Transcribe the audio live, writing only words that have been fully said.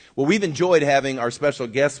Well, we've enjoyed having our special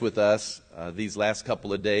guests with us these last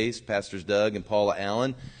couple of days, Pastors Doug and Paula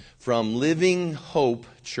Allen from Living Hope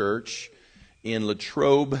Church in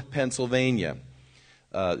Latrobe, Pennsylvania.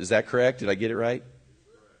 Is that correct? Did I get it right?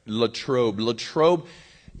 Latrobe. Latrobe.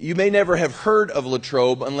 You may never have heard of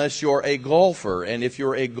Latrobe unless you're a golfer. And if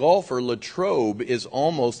you're a golfer, Latrobe is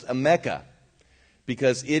almost a mecca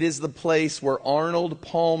because it is the place where Arnold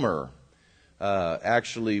Palmer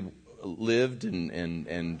actually lived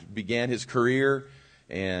and began his career.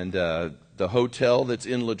 And the hotel that's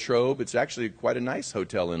in Latrobe, it's actually quite a nice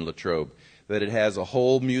hotel in Latrobe, that it has a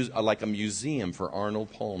whole like a museum for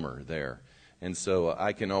Arnold Palmer there. And so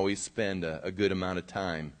I can always spend a good amount of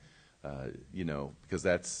time, because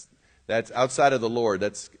that's outside of the Lord,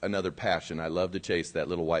 that's another passion. I love to chase that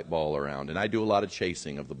little white ball around, and I do a lot of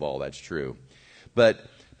chasing of the ball, that's true. But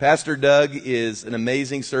Pastor Doug is an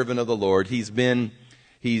amazing servant of the Lord. He's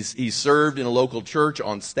served in a local church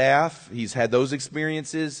on staff. He's had those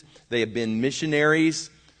experiences. They have been missionaries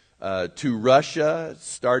to Russia,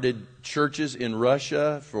 started churches in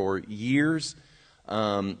Russia for years,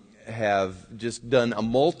 have just done a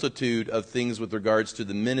multitude of things with regards to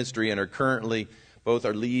the ministry, and are currently both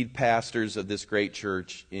our lead pastors of this great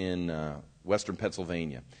church in western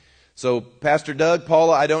Pennsylvania. So, Pastor Doug,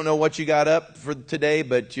 Paula, I don't know what you got up for today,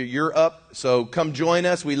 but you're up, so come join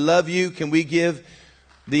us. We love you. Can we give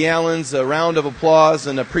the Allens a round of applause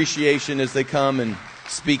and appreciation as they come and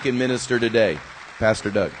speak and minister today? Pastor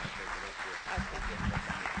Doug.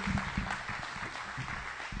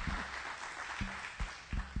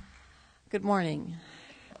 Good morning.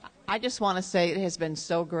 I just want to say it has been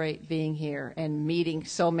so great being here and meeting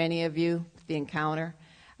so many of you, the encounter.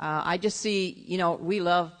 I just see, we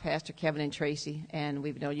love Pastor Kevin and Tracy, and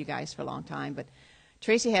we've known you guys for a long time, but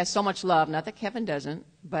Tracy has so much love, not that Kevin doesn't,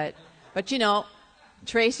 but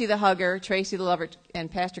Tracy the hugger, Tracy the lover, and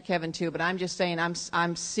Pastor Kevin too, but I'm just saying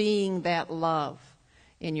I'm seeing that love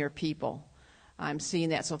in your people. I'm seeing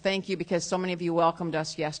that. So thank you, because so many of you welcomed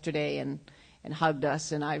us yesterday and hugged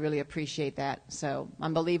us, and I really appreciate that. So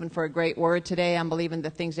I'm believing for a great word today. I'm believing the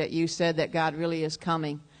things that you said, that God really is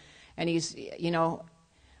coming. And He's,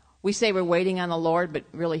 we say we're waiting on the Lord, but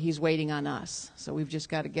really He's waiting on us. So we've just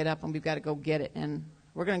got to get up and we've got to go get it. And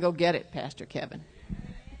we're going to go get it, Pastor Kevin.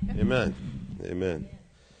 Amen. Amen.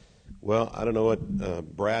 Well, I don't know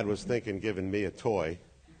what Brad was thinking giving me a toy.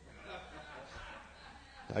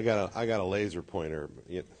 I got a laser pointer.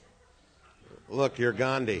 Look, you're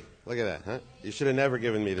Gandhi. Look at that, huh? You should have never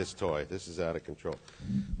given me this toy. This is out of control.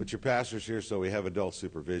 But your pastor's here, so we have adult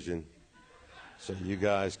supervision, so you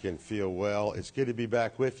guys can feel well. It's good to be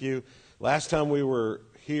back with you. Last time we were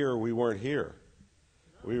here, we weren't here.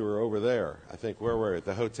 We were over there. I think, where were we? At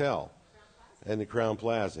the hotel in the Crown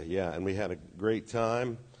Plaza. Yeah, and we had a great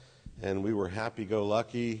time, and we were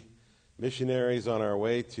happy-go-lucky missionaries on our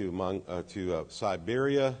way to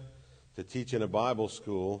Siberia to teach in a Bible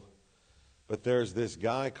school. But there's this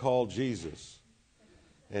guy called Jesus,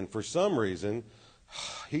 and for some reason,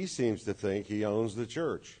 he seems to think he owns the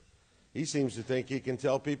church. He seems to think he can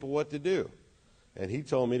tell people what to do. And he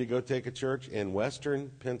told me to go take a church in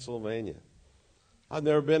western Pennsylvania. I've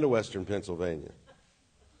never been to western Pennsylvania.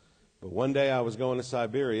 But one day I was going to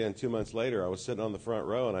Siberia, and 2 months later I was sitting on the front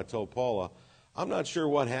row, and I told Paula, I'm not sure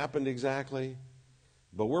what happened exactly,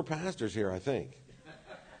 but we're pastors here, I think.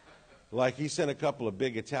 Like he sent a couple of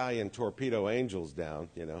big Italian torpedo angels down,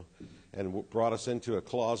 and brought us into a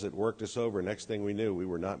closet, worked us over. Next thing we knew, we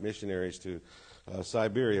were not missionaries to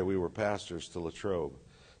Siberia. We were pastors to Latrobe.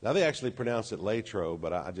 Now, they actually pronounce it Latrobe,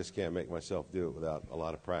 but I just can't make myself do it without a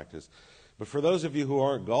lot of practice. But for those of you who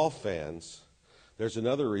aren't golf fans, there's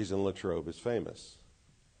another reason Latrobe is famous.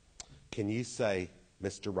 Can you say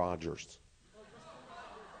Mr. Rogers?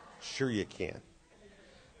 Sure you can.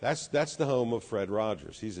 That's the home of Fred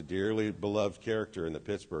Rogers. He's a dearly beloved character in the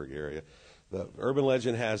Pittsburgh area. The urban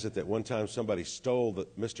legend has it that one time somebody stole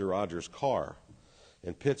Mr. Rogers' car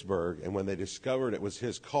in Pittsburgh, and when they discovered it was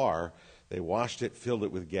his car, they washed it, filled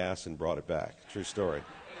it with gas, and brought it back. True story.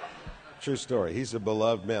 True story. He's a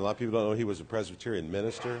beloved man. A lot of people don't know he was a Presbyterian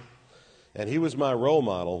minister, and he was my role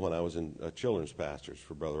model when I was in children's pastors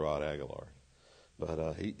for Brother Rod Aguilar.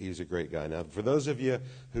 But he's a great guy. Now, for those of you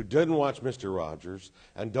who didn't watch Mr. Rogers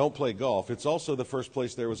and don't play golf, it's also the first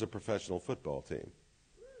place there was a professional football team.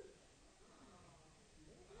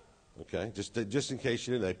 Okay, just in case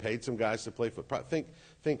you didn't, they paid some guys to play football.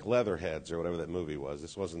 Think Leatherheads or whatever that movie was.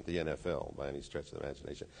 This wasn't the NFL by any stretch of the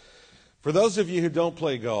imagination. For those of you who don't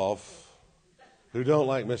play golf, who don't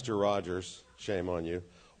like Mr. Rogers, shame on you,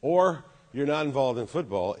 or you're not involved in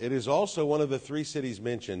football, it is also one of the three cities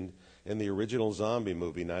mentioned in the original zombie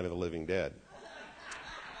movie, Night of the Living Dead.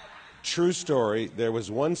 True story. There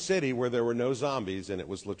was one city where there were no zombies, and it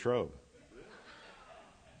was Latrobe.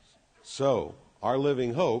 So our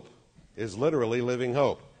living hope is literally living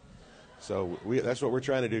hope. So that's what we're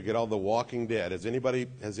trying to do, get all the walking dead. Has anybody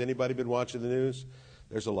been watching the news?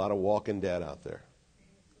 There's a lot of walking dead out there.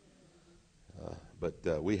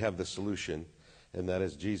 But we have the solution, and that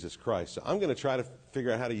is Jesus Christ. So I'm going to try to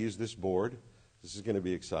figure out how to use this board. This is going to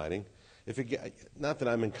be exciting. Not that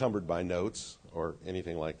I'm encumbered by notes or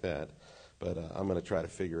anything like that, but I'm going to try to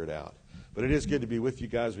figure it out. But it is good to be with you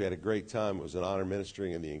guys. We had a great time. It was an honor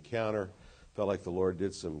ministering in the encounter. Felt like the Lord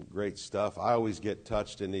did some great stuff. I always get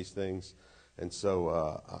touched in these things, and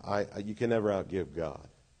so you can never outgive God.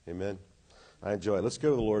 Amen? I enjoy it. Let's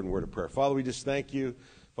go to the Lord in word of prayer. Father, we just thank you,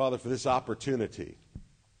 Father, for this opportunity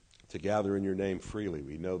to gather in your name freely.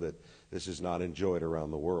 We know that this is not enjoyed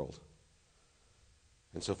around the world.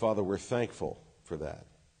 And so, Father, we're thankful for that.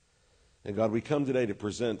 And God, we come today to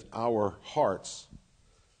present our hearts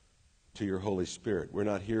to your Holy Spirit. We're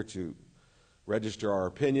not here to register our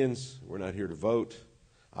opinions. We're not here to vote.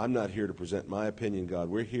 I'm not here to present my opinion, God.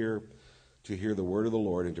 We're here to hear the word of the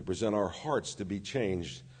Lord and to present our hearts to be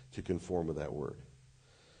changed to conform with that word.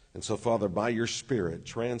 And so, Father, by your Spirit,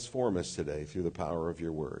 transform us today through the power of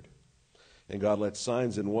your word. And God, let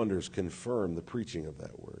signs and wonders confirm the preaching of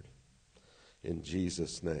that word. In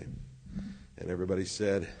Jesus' name. And everybody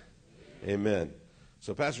said, amen.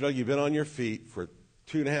 So, Pastor Doug, you've been on your feet for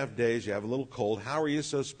 2.5 days. You have a little cold. How are you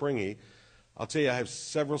so springy? I'll tell you, I have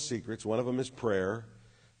several secrets. One of them is prayer.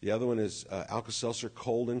 The other one is Alka-Seltzer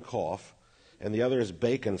cold and cough. And the other is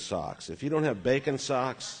bacon socks. If you don't have bacon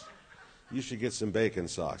socks, you should get some bacon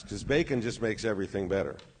socks, because bacon just makes everything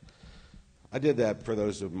better. I did that for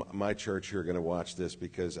those of my church who are going to watch this,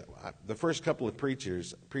 because the first couple of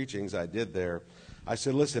preachings I did there, I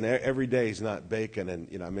said, listen, every day is not bacon,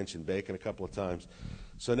 and I mentioned bacon a couple of times.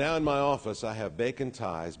 So now in my office, I have bacon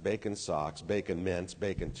ties, bacon socks, bacon mints,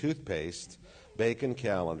 bacon toothpaste, bacon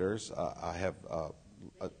calendars.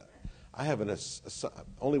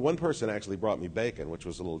 Only one person actually brought me bacon, which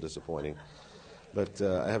was a little disappointing. But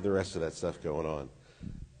I have the rest of that stuff going on.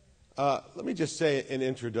 Let me just say in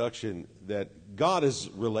introduction that God is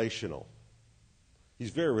relational. He's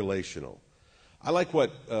very relational. I like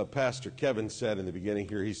what Pastor Kevin said in the beginning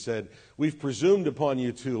here. He said, we've presumed upon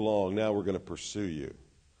you too long, now we're going to pursue you.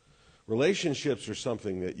 Relationships are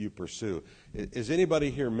something that you pursue. Is anybody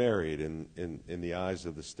here married in the eyes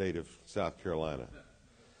of the state of South Carolina?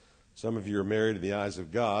 Some of you are married in the eyes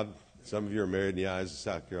of God. Some of you are married in the eyes of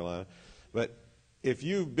South Carolina. But if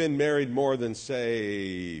you've been married more than,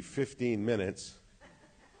 say, 15 minutes,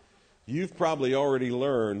 you've probably already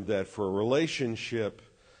learned that for a relationship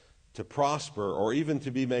to prosper or even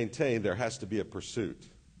to be maintained, there has to be a pursuit.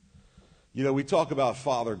 You know, we talk about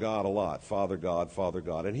Father God a lot. Father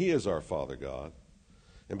God, and He is our Father God.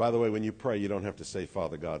 And by the way, when you pray, you don't have to say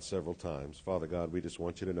Father God several times. Father God, we just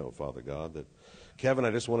want you to know, Father God, that Kevin,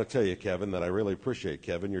 I just want to tell you, Kevin, that I really appreciate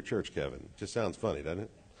Kevin, your church, Kevin. It just sounds funny, doesn't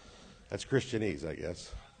it? That's Christianese, I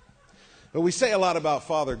guess. But we say a lot about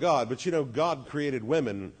Father God, but you know, God created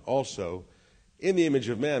women also in the image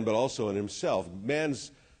of man, but also in himself.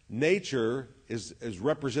 Man's nature is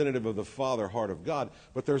representative of the Father heart of God,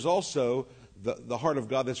 but there's also the heart of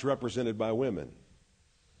God that's represented by women.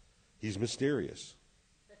 He's mysterious.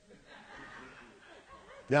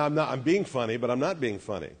 Now, I'm being funny, but I'm not being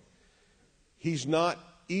funny. He's not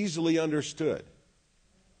easily understood.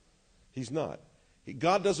 He's not.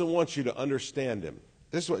 God doesn't want you to understand him.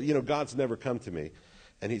 This is what, God's never come to me,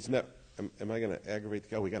 and he's never, am I going to aggravate the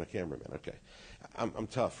guy? Oh, we got a cameraman. Okay. I'm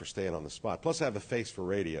tough for staying on the spot. Plus, I have a face for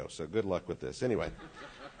radio, so good luck with this. Anyway.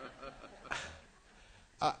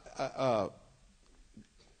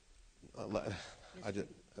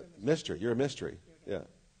 Mystery. You're a mystery. Yeah.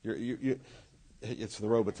 It's the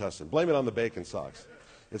Robitussin. Blame it on the bacon socks.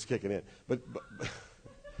 It's kicking in. But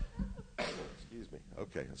excuse me.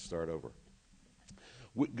 Okay, let's start over.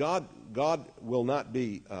 God will not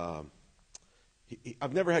be.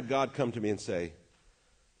 I've never had God come to me and say,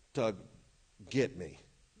 "Doug, get me.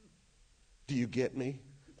 Do you get me?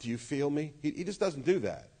 Do you feel me?" He just doesn't do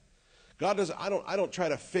that. God doesn't. I don't try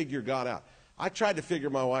to figure God out. I tried to figure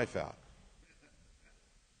my wife out.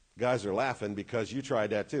 Guys are laughing because you tried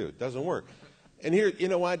that too. It doesn't work. And here, you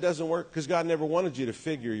know why it doesn't work? Because God never wanted you to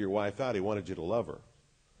figure your wife out. He wanted you to love her.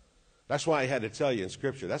 That's why I had to tell you in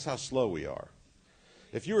Scripture. That's how slow we are.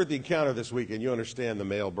 If you were at the encounter this week and you understand the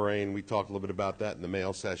male brain, we talked a little bit about that in the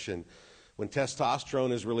male session. When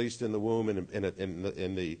testosterone is released in the womb and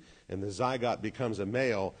the zygote becomes a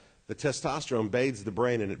male, the testosterone bathes the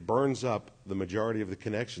brain and it burns up the majority of the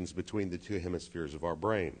connections between the two hemispheres of our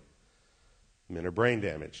brain. Men are brain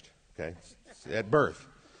damaged. okay, at birth.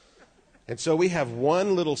 And so we have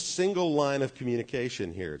one little single line of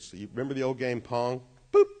communication here. You remember the old game Pong?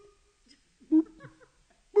 Boop, boop,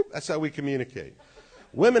 boop. That's how we communicate.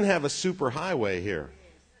 Women have a super highway here.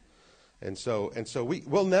 And so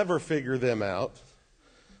we'll never figure them out.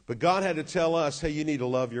 But God had to tell us, hey, you need to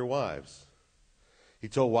love your wives. He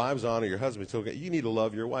told wives, honor your husband. He told you need to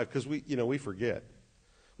love your wife, because we forget.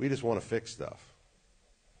 We just want to fix stuff.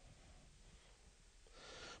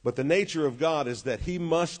 But the nature of God is that he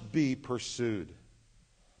must be pursued.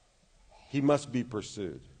 He must be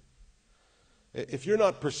pursued. If you're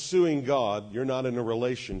not pursuing God, you're not in a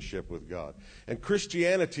relationship with God. And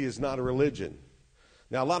Christianity is not a religion.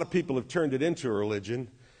 Now, a lot of people have turned it into a religion,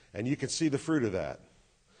 and you can see the fruit of that.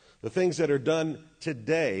 The things that are done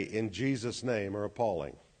today in Jesus' name are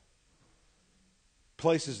appalling.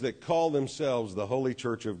 Places that call themselves the Holy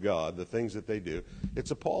Church of God, the things that they do,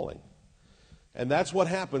 it's appalling. And that's what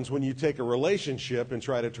happens when you take a relationship and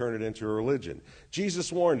try to turn it into a religion.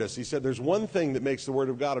 Jesus warned us. He said there's one thing that makes the Word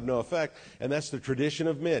of God of no effect, and that's the tradition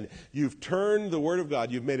of men. You've turned the Word of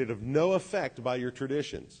God, you've made it of no effect by your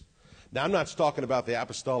traditions. Now, I'm not talking about the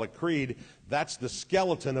Apostolic Creed. That's the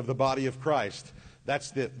skeleton of the body of Christ.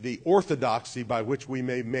 That's the orthodoxy by which we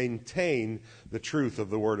may maintain the truth of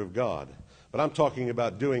the Word of God. But I'm talking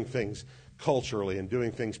about doing things culturally and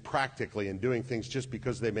doing things practically and doing things just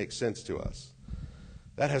because they make sense to us.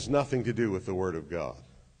 That has nothing to do with the Word of God.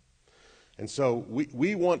 And so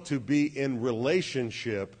we want to be in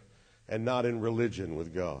relationship and not in religion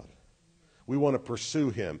with God. We want to pursue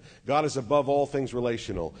him. God is above all things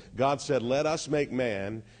relational. God said, let us make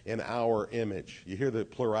man in our image. You hear the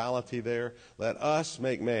plurality there? Let us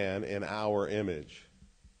make man in our image.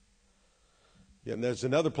 Yeah, and there's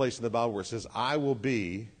another place in the Bible where it says, I will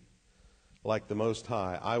be like the Most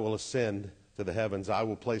High. I will ascend to the heavens. I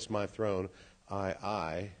will place my throne.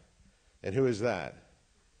 I. And who is that?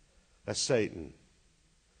 That's Satan.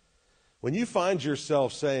 When you find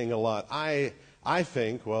yourself saying a lot, I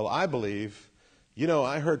think, well, I believe,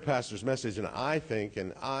 I heard Pastor's message, and I think,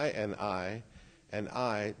 and I,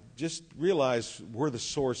 just realize where the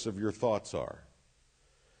source of your thoughts are.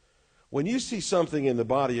 When you see something in the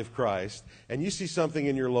body of Christ, and you see something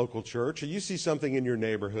in your local church, or you see something in your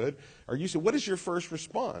neighborhood, or you say, what is your first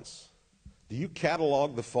response? Do you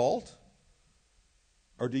catalog the fault?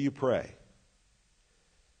 Or do you pray?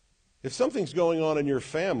 If something's going on in your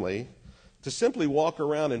family, to simply walk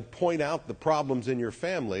around and point out the problems in your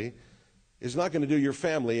family is not going to do your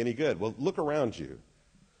family any good. Well, look around you.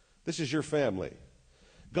 This is your family.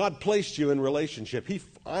 God placed you in relationship.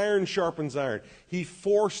 Iron sharpens iron. He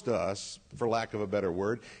forced us, for lack of a better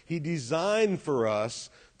word, he designed for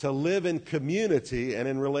us to live in community and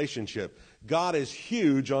in relationship. God is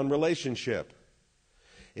huge on relationship.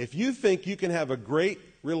 If you think you can have a great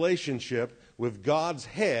relationship with God's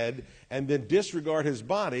head and then disregard his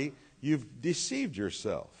body, you've deceived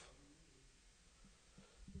yourself.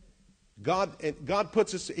 God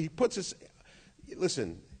puts us,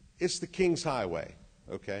 listen, it's the King's Highway,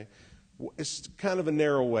 okay? It's kind of a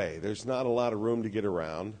narrow way. There's not a lot of room to get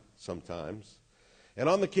around sometimes. And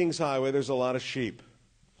on the King's Highway, there's a lot of sheep.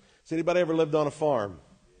 Has anybody ever lived on a farm?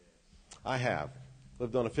 I have.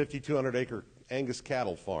 Lived on a 5,200-acre Angus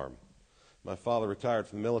cattle farm. My father retired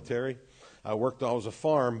from the military. I was a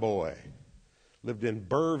farm boy. Lived in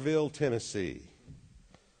Burrville, Tennessee.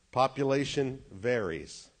 Population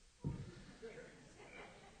varies.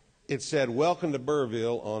 It said, welcome to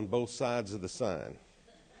Burrville on both sides of the sign.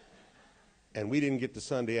 And we didn't get to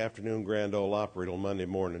Sunday afternoon Grand Ole Opry till Monday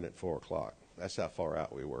morning at 4 o'clock. That's how far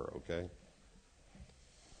out we were, okay?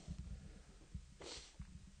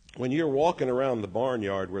 When you're walking around the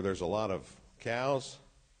barnyard where there's a lot of cows,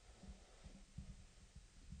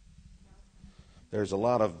 there's a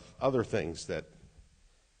lot of other things that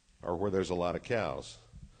are where there's a lot of cows.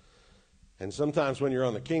 And sometimes when you're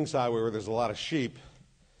on the King's Highway where there's a lot of sheep,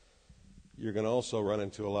 you're going to also run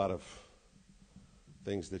into a lot of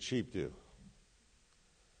things that sheep do.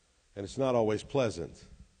 And it's not always pleasant.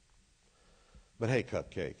 But hey,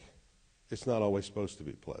 Cupcake, it's not always supposed to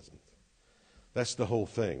be pleasant. That's the whole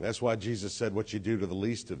thing. That's why Jesus said, what you do to the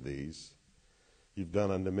least of these, you've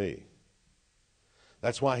done unto me.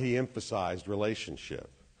 That's why he emphasized relationship.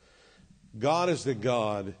 God is the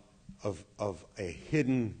God of a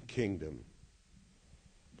hidden kingdom.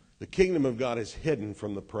 The kingdom of God is hidden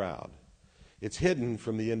from the proud. It's hidden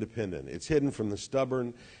from the independent. It's hidden from the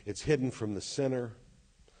stubborn. It's hidden from the sinner.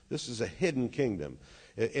 This is a hidden kingdom.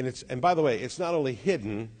 And by the way, it's not only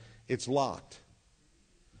hidden, it's locked.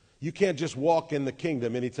 You can't just walk in the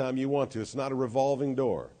kingdom anytime you want to. It's not a revolving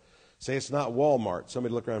door. Say it's not Walmart.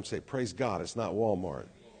 Somebody look around and say, praise God, it's not Walmart.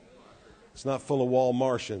 It's not full of wall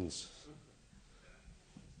Martians.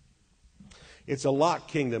 It's a locked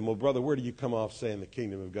kingdom. Well, brother, where do you come off saying the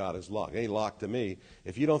kingdom of God is locked? It ain't locked to me.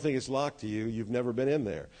 If you don't think it's locked to you, you've never been in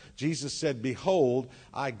there. Jesus said, behold,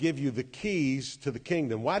 I give you the keys to the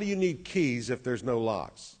kingdom. Why do you need keys if there's no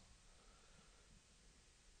locks?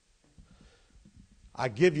 I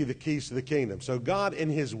give you the keys to the kingdom. So God, in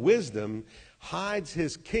his wisdom, hides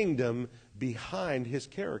his kingdom behind his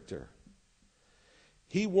character.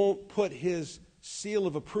 He won't put his seal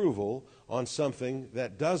of approval on something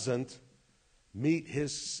that doesn't meet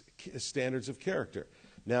his standards of character.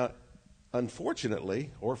 Now,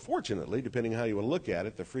 unfortunately, or fortunately, depending how you want to look at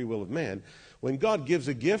it, the free will of man, when God gives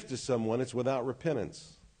a gift to someone, it's without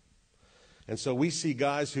repentance. And so we see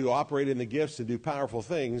guys who operate in the gifts and do powerful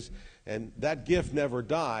things, and that gift never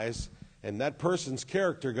dies, and that person's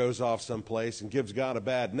character goes off someplace and gives God a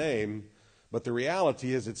bad name. But the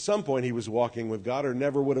reality is, at some point he was walking with God or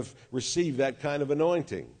never would have received that kind of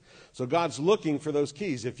anointing. So God's looking for those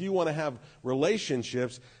keys. If you want to have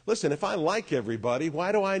relationships, listen, if I like everybody,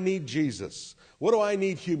 why do I need Jesus? What do I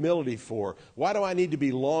need humility for? Why do I need to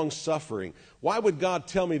be long-suffering? Why would God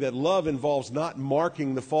tell me that love involves not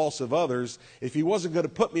marking the faults of others if he wasn't going to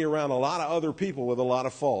put me around a lot of other people with a lot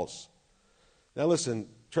of faults? Now listen,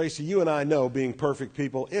 Tracy, you and I know, being perfect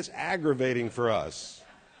people, it's aggravating for us.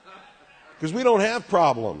 Because we don't have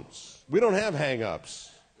problems. We don't have hang-ups.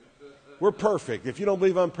 We're perfect. If you don't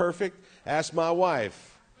believe I'm perfect, ask my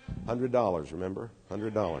wife. $100, remember?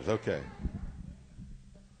 $100. Okay.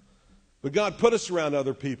 But God put us around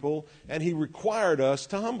other people, and he required us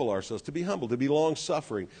to humble ourselves, to be humble, to be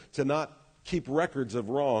long-suffering, to not keep records of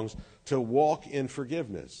wrongs, to walk in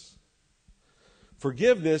forgiveness.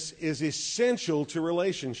 Forgiveness is essential to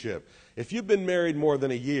relationship. If you've been married more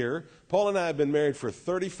than a year, Paul and I have been married for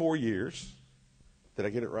 34 years. Did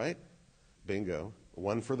I get it right? Bingo.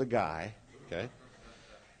 One for the guy, okay?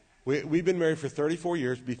 We've been married for 34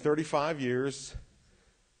 years, be 35 years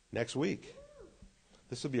next week.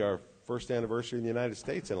 This will be our first anniversary in the United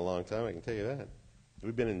States in a long time, I can tell you that.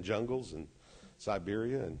 We've been in jungles and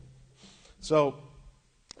Siberia. And so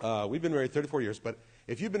we've been married 34 years, but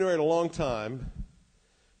if you've been married a long time,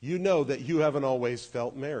 you know that you haven't always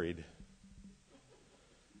felt married.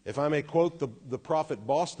 If I may quote the prophet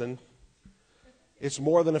Boston, it's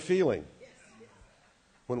more than a feeling.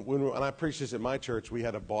 When I preached this at my church, we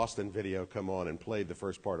had a Boston video come on and played the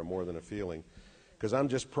first part of More Than a Feeling, because I'm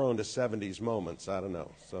just prone to 70s moments. I don't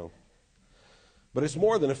know. But it's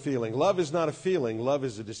more than a feeling. Love is not a feeling. Love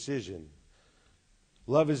is a decision.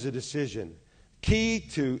 Love is a decision. Key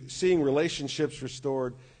to seeing relationships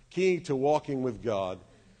restored, key to walking with God,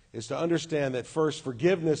 is to understand that first,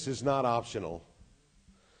 forgiveness is not optional.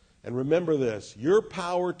 And remember this, your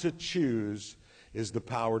power to choose is the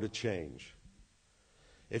power to change.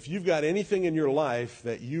 If you've got anything in your life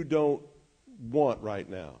that you don't want right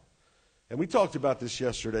now, and we talked about this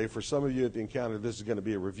yesterday, for some of you at the encounter, this is going to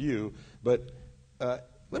be a review, but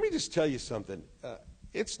let me just tell you something.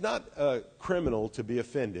 It's not criminal to be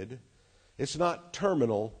offended. It's not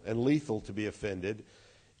terminal and lethal to be offended.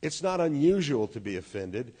 It's not unusual to be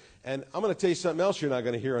offended. And I'm going to tell you something else you're not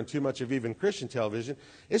going to hear on too much of even Christian television.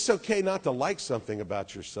 It's okay not to like something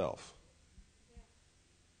about yourself.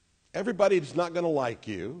 Everybody's not going to like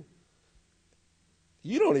you.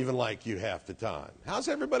 You don't even like you half the time. How's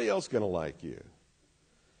everybody else going to like you?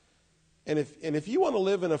 And if you want to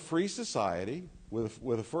live in a free society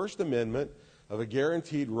with a First Amendment of a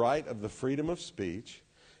guaranteed right of the freedom of speech,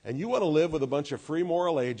 and you want to live with a bunch of free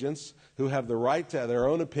moral agents who have the right to have their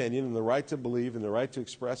own opinion and the right to believe and the right to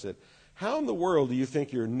express it, how in the world do you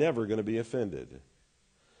think you're never going to be offended?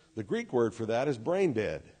 The Greek word for that is brain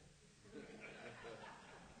dead.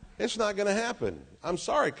 It's not going to happen. I'm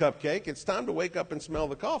sorry, Cupcake. It's time to wake up and smell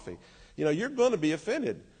the coffee. You know, you're going to be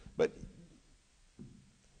offended. But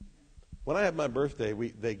when I had my birthday,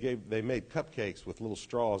 they made cupcakes with little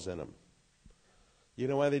straws in them. You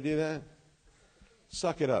know why they do that?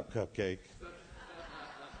 Suck it up, Cupcake.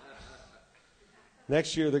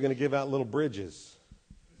 Next year, they're going to give out little bridges.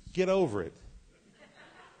 Get over it.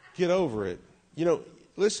 Get over it. You know,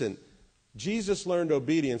 listen, Jesus learned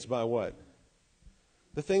obedience by what?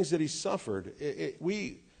 The things that he suffered.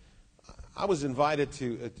 I was invited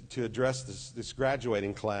to address this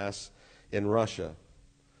graduating class in Russia,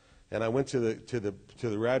 and I went to the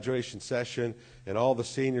graduation session, and all the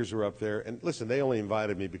seniors were up there. And listen, they only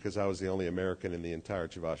invited me because I was the only American in the entire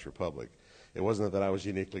Chuvasht Republic. It wasn't that I was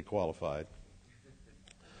uniquely qualified.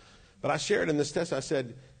 But I shared in this test. I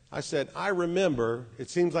said, I remember. It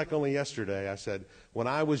seems like only yesterday. I said, when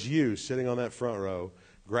I was you, sitting on that front row,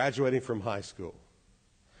 graduating from high school.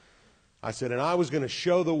 I said, and I was going to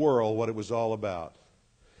show the world what it was all about.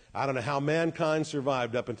 I don't know how mankind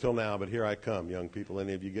survived up until now, but here I come, young people.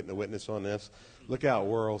 Any of you getting a witness on this? Look out,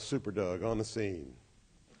 world. Super Doug on the scene.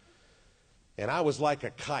 And I was like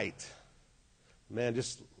a kite. Man,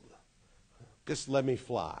 just let me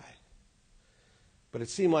fly. But it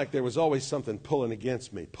seemed like there was always something pulling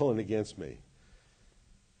against me.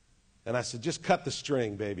 And I said, just cut the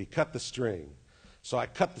string, baby, cut the string. So I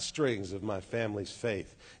cut the strings of my family's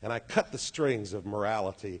faith, and I cut the strings of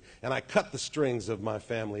morality, and I cut the strings of my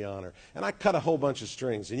family honor, and I cut a whole bunch of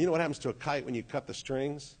strings. And you know what happens to a kite when you cut the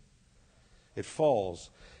strings? It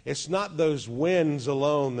falls. It's not those winds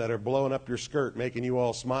alone that are blowing up your skirt, making you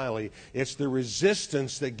all smiley. It's the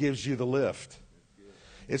resistance that gives you the lift.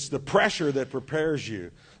 It's the pressure that prepares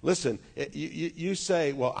you. Listen, you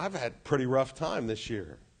say, well, I've had a pretty rough time this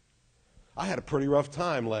year. I had a pretty rough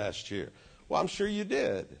time last year. Well, I'm sure you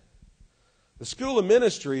did. The school of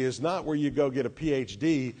ministry is not where you go get a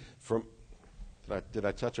PhD from, did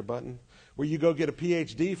I touch a button? Where you go get a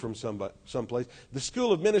PhD from someplace. The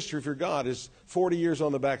school of ministry for God is 40 years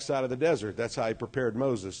on the backside of the desert. That's how he prepared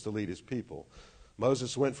Moses to lead his people.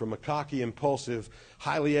 Moses went from a cocky, impulsive,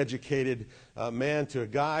 highly educated man to a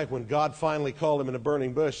guy, when God finally called him in a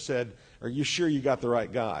burning bush, said, are you sure you got the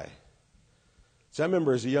right guy? So I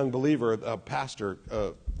remember as a young believer, a pastor,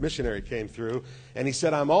 a missionary came through, and he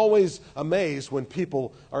said, I'm always amazed when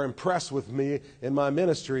people are impressed with me in my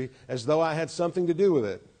ministry as though I had something to do with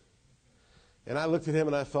it. And I looked at him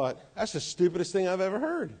and I thought, that's the stupidest thing I've ever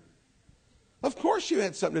heard. Of course you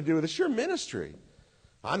had something to do with it. It's your ministry.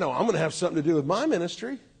 I know I'm going to have something to do with my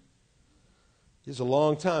ministry. It was a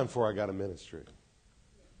long time before I got a ministry.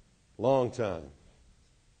 Long time.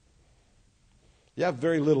 You have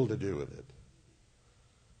very little to do with it.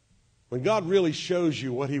 When God really shows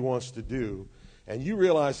you what he wants to do, and you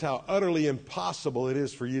realize how utterly impossible it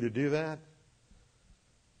is for you to do that,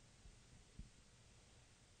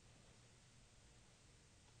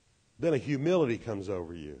 then a humility comes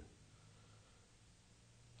over you.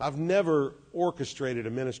 I've never orchestrated a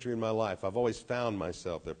ministry in my life. I've always found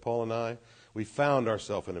myself there. Paul and I, we found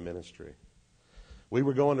ourselves in a ministry. We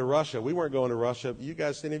were going to Russia. We weren't going to Russia. You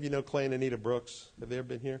guys, any of you know Clay and Anita Brooks? Have they ever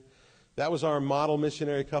been here? That was our model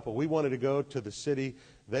missionary couple. We wanted to go to the city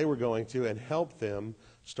they were going to and help them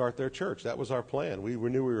start their church. That was our plan. We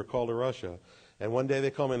knew we were called to Russia. And one day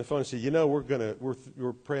they called me on the phone and said, you know,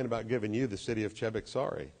 we're praying about giving you the city of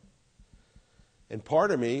Cheboksary. And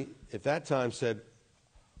part of me at that time said,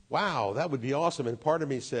 wow, that would be awesome. And part of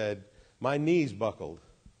me said, my knees buckled,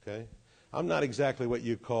 okay? I'm not exactly what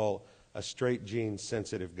you call a straight jeans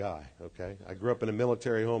sensitive guy, okay? I grew up in a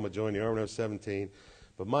military home. I joined the Army when I was 17.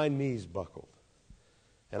 But my knees buckled.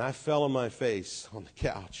 And I fell on my face on the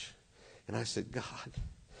couch. And I said, God,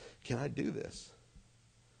 can I do this?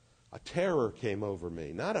 A terror came over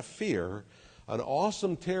me. Not a fear, an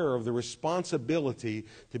awesome terror of the responsibility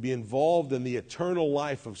to be involved in the eternal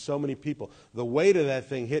life of so many people. The weight of that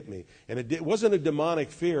thing hit me. And it wasn't a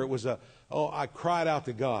demonic fear. It was I cried out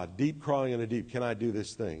to God, deep crawling in the deep, can I do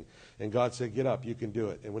this thing? And God said, get up, you can do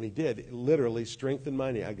it. And when he did, it literally strengthened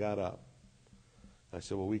my knee. I got up. I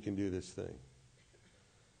said, well, we can do this thing.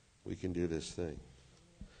 We can do this thing.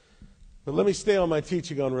 But let me stay on my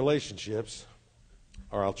teaching on relationships,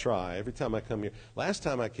 or I'll try. Every time I come here. Last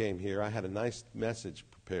time I came here, I had a nice message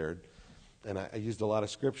prepared, and I used a lot of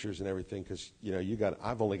scriptures and everything because, you know,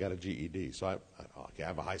 I've only got a GED, so I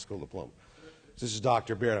have a high school diploma. So this is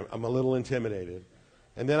Dr. Baird. I'm a little intimidated.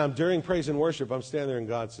 And then during praise and worship, I'm standing there, and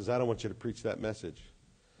God says, I don't want you to preach that message.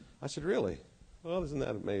 I said, really? Well, isn't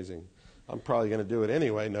that amazing? I'm probably going to do it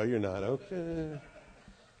anyway. No, you're not. Okay.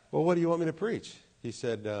 Well, what do you want me to preach? He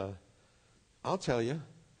said, I'll tell you.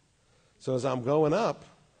 So as I'm going up,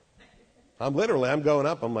 I'm going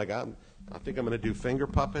up. I'm like, I think I'm going to do finger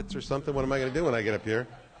puppets or something. What am I going to do when I get up here?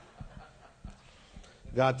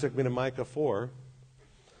 God took me to Micah 4.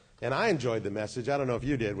 And I enjoyed the message. I don't know if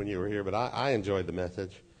you did when you were here, but I enjoyed the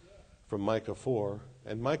message from Micah 4.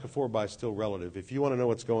 And Micah 4 by is still relative. If you want to know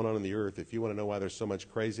what's going on in the earth, if you want to know why there's so much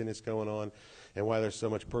craziness going on and why there's so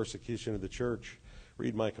much persecution of the church,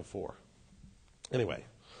 read Micah 4. Anyway,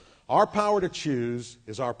 our power to choose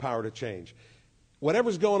is our power to change.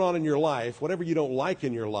 Whatever's going on in your life, whatever you don't like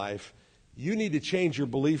in your life, you need to change your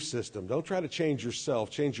belief system. Don't try to change yourself.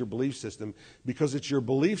 Change your belief system because it's your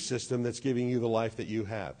belief system that's giving you the life that you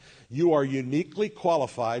have. You are uniquely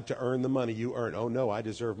qualified to earn the money you earn. Oh, no, I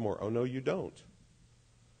deserve more. Oh, no, you don't.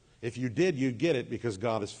 If you did, you'd get it because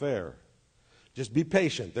God is fair. Just be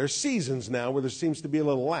patient. There's seasons now where there seems to be a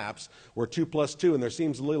little lapse where 2 + 2, and there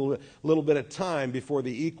seems a little bit of time before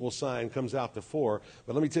the equal sign comes out to 4.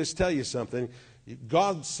 But let me just tell you something.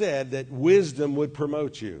 God said that wisdom would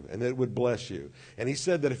promote you and that it would bless you. And he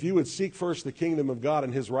said that if you would seek first the kingdom of God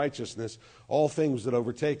and his righteousness, all things would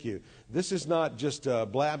overtake you. This is not just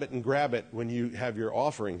blab it and grab it when you have your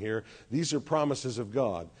offering here. These are promises of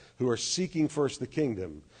God who are seeking first the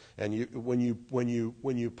kingdom. And when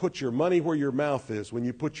you put your money where your mouth is, when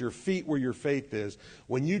you put your feet where your faith is,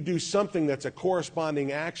 when you do something that's a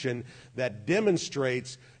corresponding action that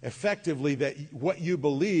demonstrates effectively that what you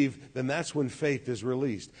believe, then that's when faith is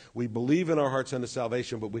released. We believe in our hearts unto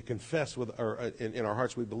salvation, but we confess in our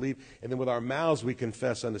hearts we believe, and then with our mouths we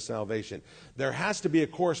confess unto salvation. There has to be a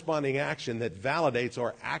corresponding action that validates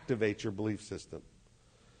or activates your belief system.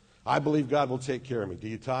 I believe God will take care of me. Do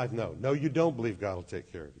you tithe? No. No, you don't believe God will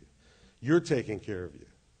take care of you. You're taking care of you.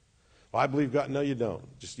 Well, I believe God. No, you don't.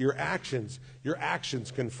 Just your actions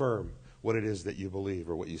confirm what it is that you believe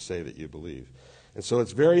or what you say that you believe. And so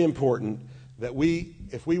it's very important that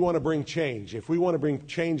if we want to bring change,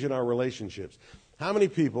 in our relationships, how many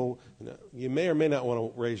people, you may or may not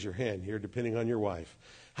want to raise your hand here depending on your wife,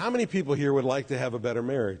 how many people here would like to have a better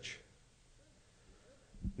marriage?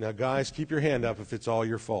 Now, guys, keep your hand up if it's all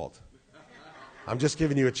your fault. I'm just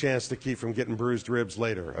giving you a chance to keep from getting bruised ribs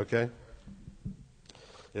later, okay?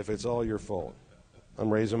 If it's all your fault. I'm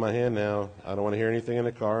raising my hand now. I don't want to hear anything in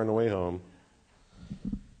the car on the way home.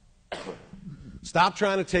 Stop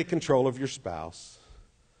trying to take control of your spouse.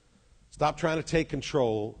 Stop trying to take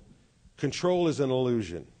control. Control is an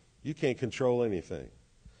illusion. You can't control anything.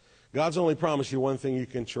 God's only promised you one thing you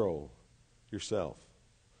control: yourself.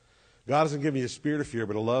 God doesn't give you a spirit of fear,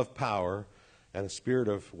 but a love, power, and a spirit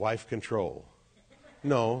of wife control.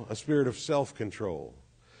 No, a spirit of self-control.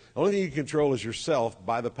 The only thing you can control is yourself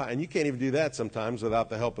by the power. And you can't even do that sometimes without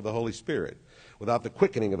the help of the Holy Spirit, without the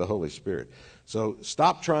quickening of the Holy Spirit. So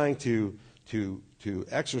stop trying to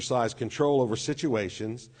exercise control over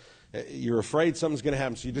situations. You're afraid something's going to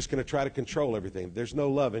happen, so you're just going to try to control everything. There's no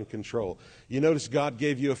love in control. You notice God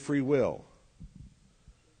gave you a free will.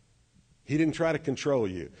 He didn't try to control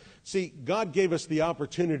you. See, God gave us the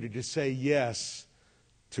opportunity to say yes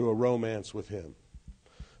to a romance with him.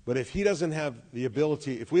 But if he doesn't have the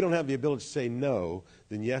ability, if we don't have the ability to say no,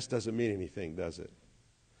 then yes doesn't mean anything, does it?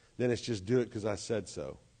 Then it's just do it because I said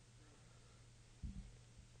so.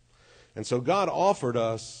 And so God offered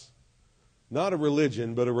us not a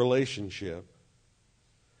religion, but a relationship.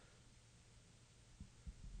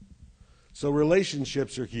 So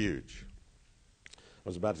relationships are huge. I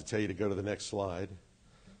was about to tell you to go to the next slide.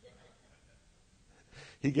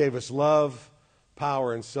 He gave us love,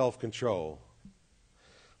 power, and self-control.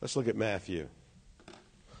 Let's look at Matthew.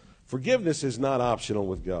 Forgiveness is not optional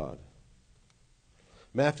with God.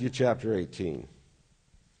 Matthew chapter 18.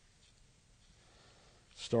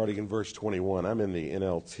 Starting in verse 21. I'm in the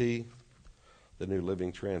NLT, the New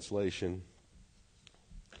Living Translation.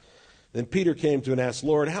 Then Peter came to and asked,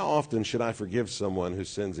 Lord, how often should I forgive someone who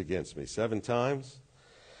sins against me? 7 times?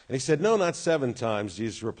 And he said, no, not 7 times,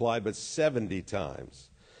 Jesus replied, but 70 times.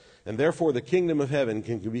 And therefore the kingdom of heaven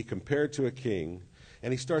can be compared to a king.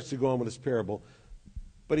 And he starts to go on with this parable.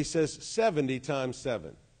 But he says 70 times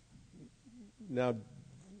 7. Now,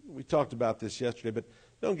 we talked about this yesterday, but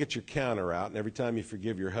don't get your counter out, and every time you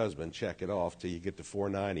forgive your husband, check it off till you get to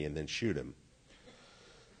 490 and then shoot him.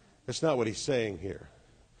 That's not what he's saying here.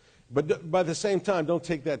 But by the same time, don't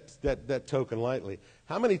take that token lightly.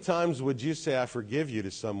 How many times would you say, I forgive you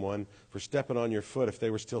to someone for stepping on your foot if they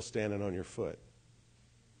were still standing on your foot?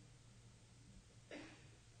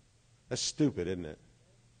 That's stupid, isn't it?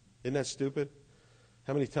 Isn't that stupid?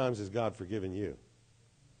 How many times has God forgiven you?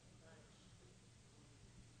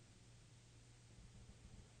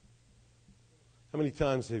 How many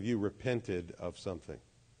times have you repented of something?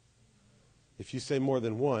 If you say more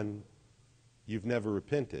than one, you've never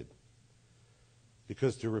repented.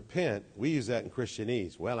 Because to repent, we use that in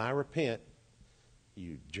Christianese. Well, I repent,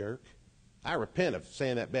 you jerk. I repent of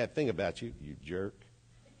saying that bad thing about you, you jerk.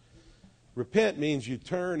 Repent means you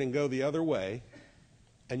turn and go the other way,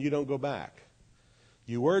 and you don't go back.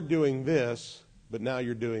 You were doing this, but now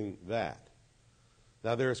you're doing that.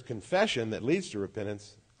 Now, there's confession that leads to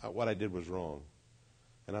repentance. What I did was wrong,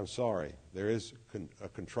 and I'm sorry. There is a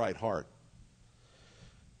contrite heart.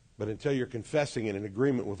 But until you're confessing in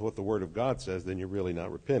agreement with what the Word of God says, then you're really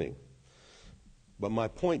not repenting. But my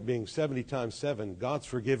point being 70 times 7, God's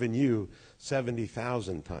forgiven you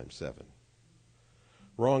 70,000 times 7.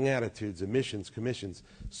 Wrong attitudes, omissions, commissions.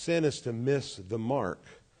 Sin is to miss the mark.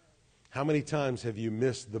 How many times have you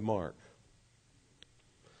missed the mark?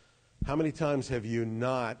 How many times have you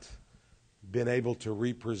not been able to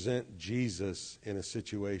represent Jesus in a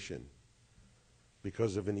situation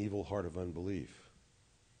because of an evil heart of unbelief?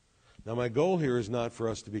 Now, my goal here is not for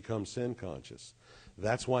us to become sin conscious.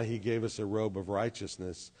 That's why he gave us a robe of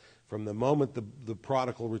righteousness. From the moment the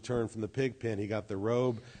prodigal returned from the pig pen, he got the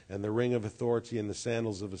robe and the ring of authority and the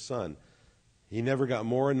sandals of a son. He never got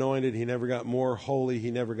more anointed. He never got more holy. He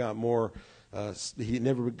never got more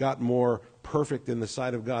perfect in the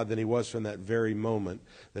sight of God than he was from that very moment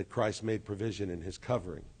that Christ made provision in his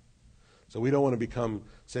covering. So we don't want to become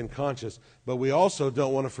sin conscious, but we also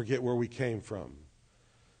don't want to forget where we came from.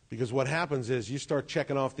 Because what happens is you start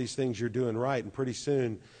checking off these things you're doing right, and pretty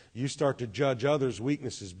soon you start to judge others'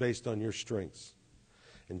 weaknesses based on your strengths.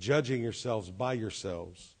 And judging yourselves by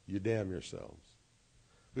yourselves, you damn yourselves.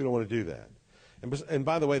 We don't want to do that. And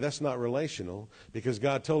by the way, that's not relational, because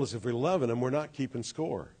God told us if we're loving Him, we're not keeping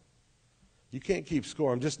score. You can't keep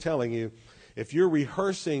score. I'm just telling you, if you're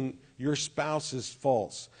rehearsing your spouse's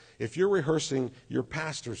faults, if you're rehearsing your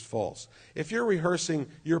pastor's faults, if you're rehearsing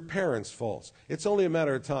your parents' faults, it's only a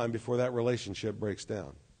matter of time before that relationship breaks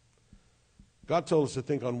down. God told us to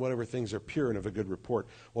think on whatever things are pure and of a good report.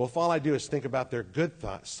 Well, if all I do is think about their good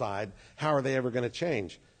side, how are they ever going to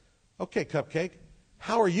change? Okay, Cupcake,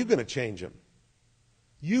 how are you going to change them?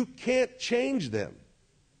 You can't change them.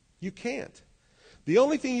 You can't. The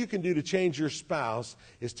only thing you can do to change your spouse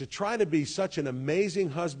is to try to be such an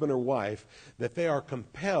amazing husband or wife that they are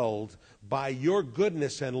compelled by your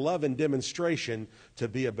goodness and love and demonstration to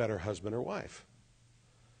be a better husband or wife.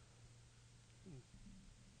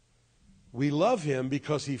 We love Him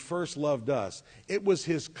because He first loved us. It was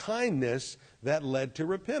His kindness that led to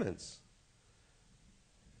repentance.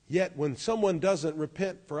 Yet when someone doesn't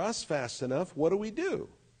repent for us fast enough, what do?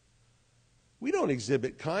 We don't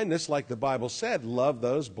exhibit kindness like the Bible said. Love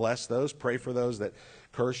those, bless those, pray for those that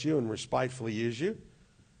curse you and respitefully use you.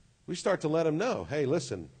 We start to let them know, hey,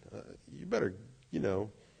 listen, you better, who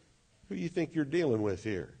you think you're dealing with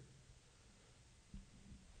here.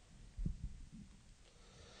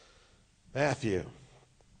 Matthew.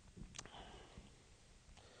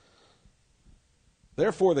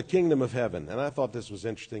 Therefore, the kingdom of heaven, and I thought this was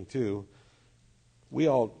interesting too.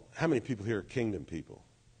 How many people here are kingdom people?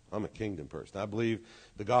 I'm a kingdom person. I believe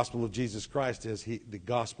the gospel of Jesus Christ is the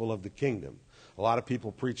gospel of the kingdom. A lot of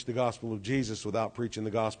people preach the gospel of Jesus without preaching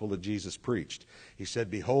the gospel that Jesus preached. He said,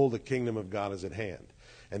 behold, the kingdom of God is at hand.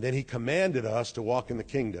 And then He commanded us to walk in the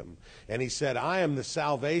kingdom. And He said, I am the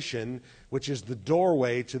salvation, which is the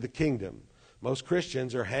doorway to the kingdom. Most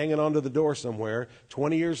Christians are hanging onto the door somewhere,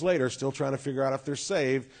 20 years later, still trying to figure out if they're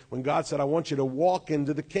saved, when God said, I want you to walk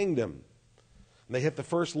into the kingdom. And they hit the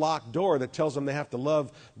first locked door that tells them they have to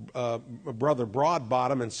love Brother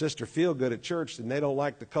Broadbottom and Sister Feelgood at church, and they don't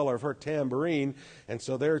like the color of her tambourine. And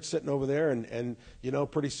so they're sitting over there, and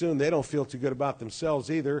pretty soon they don't feel too good about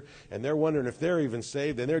themselves either, and they're wondering if they're even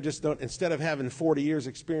saved. And they're just instead of having 40 years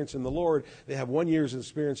experience in the Lord, they have 1 year's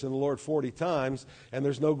experience in the Lord 40 times, and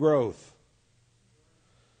there's no growth.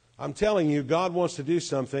 I'm telling you, God wants to do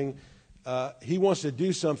something. He wants to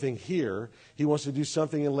do something here. He wants to do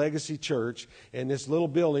something in Legacy Church, in this little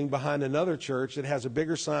building behind another church that has a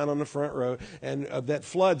bigger sign on the front row and that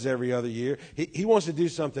floods every other year. He wants to do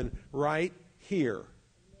something right here.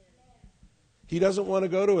 He doesn't want to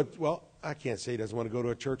go to I can't say he doesn't want to go to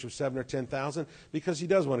a church of 7,000 or 10,000, because he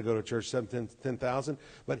does want to go to a church of 7,000 to 10,000.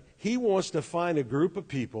 But he wants to find a group of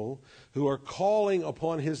people who are calling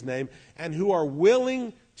upon His name and who are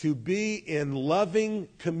willing to be in loving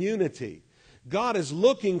community. God is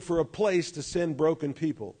looking for a place to send broken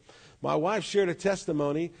people. My wife shared a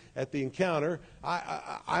testimony at the encounter.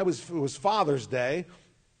 It was Father's Day.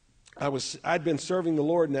 I'd been serving the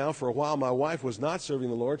Lord now for a while. My wife was not serving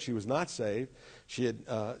the Lord. She was not saved. She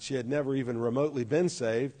had never even remotely been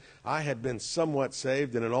saved. I had been somewhat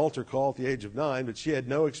saved in an altar call at the age of 9, but she had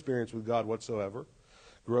no experience with God whatsoever.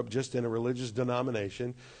 Grew up just in a religious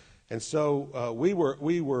denomination. And so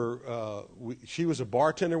she was a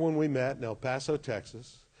bartender when we met in El Paso,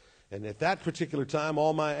 Texas. And at that particular time,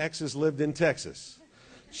 all my exes lived in Texas.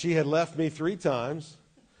 She had left me 3 times.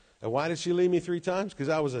 And why did she leave me 3 times? Because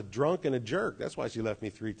I was a drunk and a jerk. That's why she left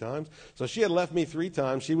me 3 times. So she had left me 3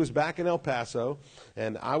 times. She was back in El Paso,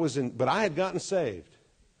 and but I had gotten saved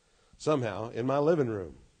somehow in my living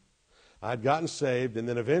room. I'd gotten saved, and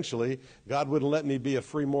then eventually God wouldn't let me be a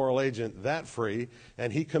free moral agent that free,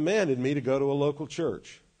 and He commanded me to go to a local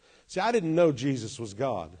church. See, I didn't know Jesus was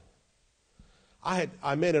God.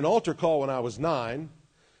 I made an altar call when I was 9.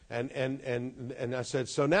 And I said,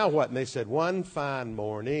 so now what? And they said, one fine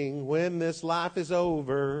morning when this life is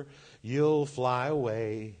over, you'll fly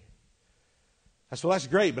away. I said, well, that's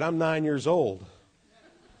great, but I'm 9 years old.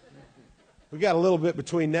 We got a little bit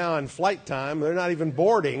between now and flight time. They're not even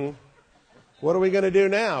boarding. What are we going to do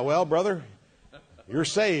now? Well, brother, You're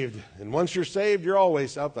saved. And once you're saved, you're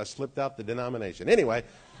always up. I slipped out the denomination. Anyway.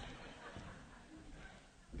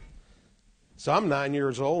 So I'm 9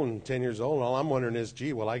 years old and 10 years old, and all I'm wondering is,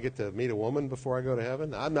 gee, will I get to meet a woman before I go to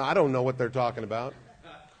heaven? I don't know what they're talking about.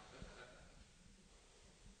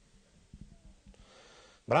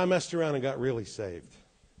 But I messed around and got really saved.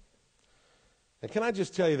 And can I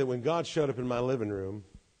just tell you that when God showed up in my living room,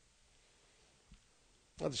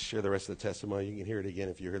 I'll just share the rest of the testimony. You can hear it again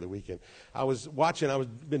if you're here the weekend. I was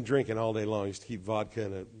been drinking all day long. I used to keep vodka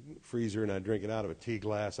in a freezer, and I'd drink it out of a tea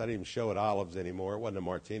glass. I didn't even show it olives anymore. It wasn't a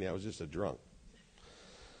martini. I was just a drunk.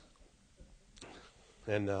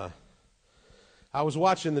 And I was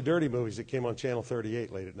watching the dirty movies that came on Channel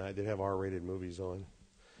 38 late at night. They'd have R-rated movies on.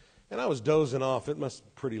 And I was dozing off. It must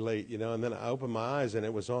be pretty late, and then I opened my eyes, and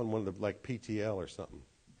it was on one of the, like, PTL or something.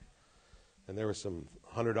 And there was some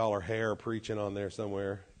 $100 hair preaching on there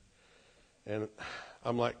somewhere. And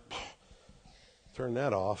I'm like, turn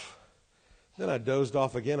that off. Then I dozed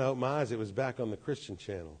off again. I opened my eyes. It was back on the Christian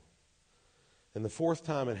channel. And the fourth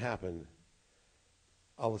time it happened,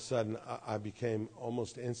 all of a sudden, I became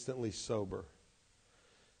almost instantly sober.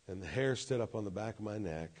 And the hair stood up on the back of my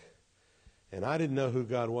neck. And I didn't know who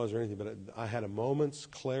God was or anything, but I had a moment's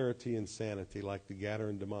clarity and sanity like the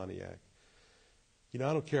Gadarene demoniac. I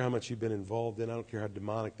don't care how much you've been involved in. I don't care how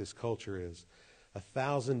demonic this culture is.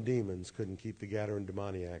 1,000 demons couldn't keep the Gadarene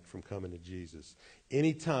demoniac from coming to Jesus.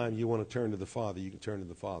 Anytime you want to turn to the Father, you can turn to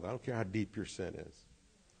the Father. I don't care how deep your sin is.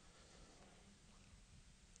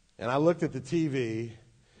 And I looked at the TV,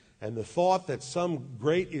 and the thought that some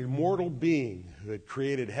great immortal being who had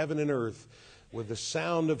created heaven and earth with the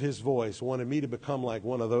sound of his voice wanted me to become like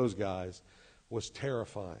one of those guys was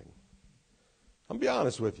terrifying. I'm going to be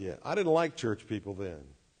honest with you. I didn't like church people then.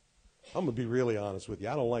 I'm going to be really honest with you.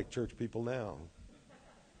 I don't like church people now.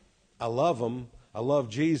 I love them. I love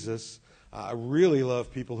Jesus. I really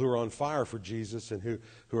love people who are on fire for Jesus and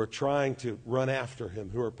who are trying to run after him,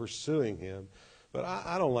 who are pursuing him. But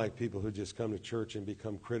I don't like people who just come to church and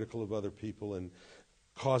become critical of other people and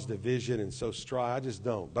cause division and sow strife. I just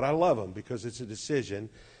don't. But I love them because it's a decision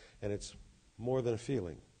and it's more than a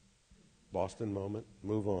feeling. Boston moment,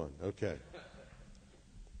 move on. Okay.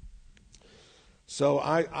 So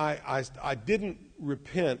I didn't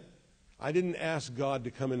repent. I didn't ask God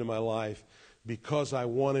to come into my life because I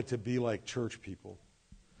wanted to be like church people.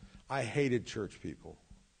 I hated church people.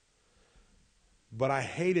 But I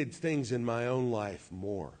hated things in my own life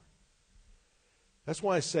more. That's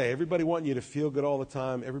why I say everybody wanting you to feel good all the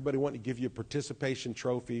time, everybody wanting to give you a participation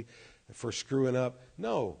trophy for screwing up.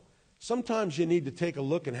 No. Sometimes you need to take a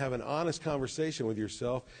look and have an honest conversation with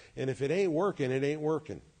yourself, and if it ain't working, it ain't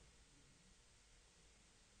working.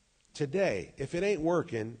 Today, if it ain't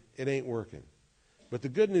working, it ain't working. But the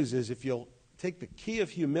good news is if you'll take the key of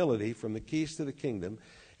humility from the keys to the kingdom,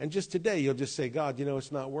 and just today you'll just say, God,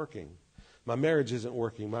 it's not working. My marriage isn't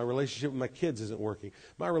working. My relationship with my kids isn't working.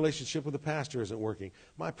 My relationship with the pastor isn't working.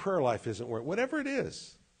 My prayer life isn't working. Whatever it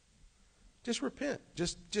is, just repent.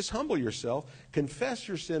 Just humble yourself. Confess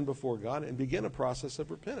your sin before God and begin a process of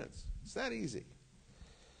repentance. It's that easy.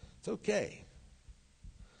 It's okay.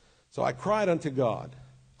 So I cried unto God.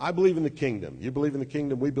 I believe in the kingdom. You believe in the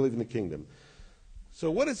kingdom. We believe in the kingdom. So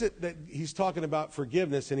what is it that he's talking about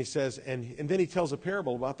forgiveness? And he says, and then he tells a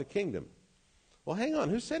parable about the kingdom. Well, hang on.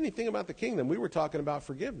 Who said anything about the kingdom? We were talking about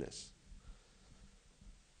forgiveness.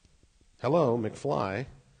 Hello, McFly.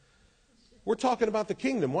 We're talking about the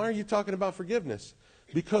kingdom. Why are you talking about forgiveness?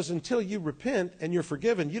 Because until you repent and you're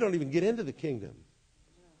forgiven, you don't even get into the kingdom.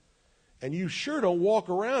 And you sure don't walk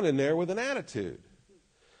around in there with an attitude.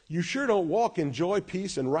 You sure don't walk in joy,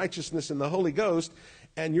 peace, and righteousness in the Holy Ghost,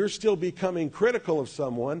 and you're still becoming critical of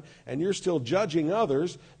someone, and you're still judging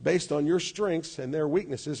others based on your strengths and their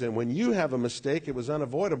weaknesses. And when you have a mistake, it was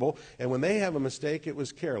unavoidable. And when they have a mistake, it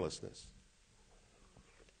was carelessness.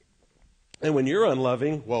 And when you're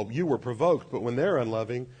unloving, well, you were provoked, but when they're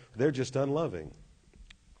unloving, they're just unloving.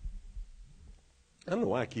 I don't know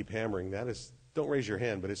why I keep hammering that. Don't raise your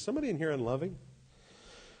hand, but is somebody in here unloving?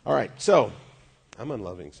 All right, so I'm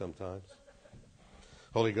unloving sometimes.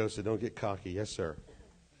 Holy Ghost said, don't get cocky. Yes, sir.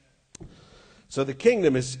 So the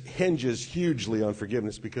kingdom hinges hugely on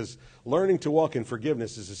forgiveness because learning to walk in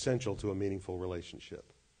forgiveness is essential to a meaningful relationship.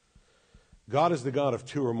 God is the God of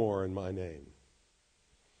two or more in my name.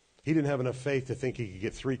 He didn't have enough faith to think he could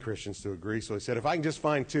get 3 Christians to agree, so he said, if I can just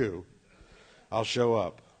find 2, I'll show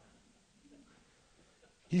up.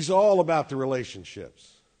 He's all about the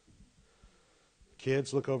relationships.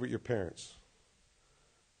 Kids, look over at your parents.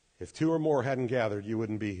 If 2 or more hadn't gathered, you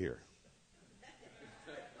wouldn't be here.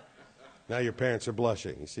 Now your parents are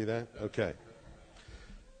blushing. You see that? Okay.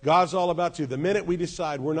 God's all about you. The minute we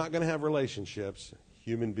decide we're not going to have relationships,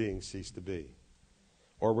 human beings cease to be.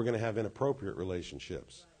 Or we're going to have inappropriate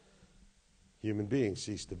relationships. Human beings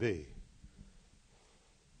cease to be.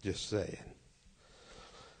 Just saying.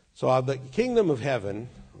 So the kingdom of heaven,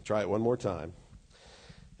 I'll try it one more time.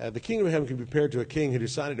 The kingdom of heaven can be compared to a king who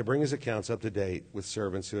decided to bring his accounts up to date with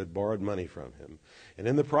servants who had borrowed money from him. And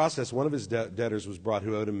in the process, one of his debtors was brought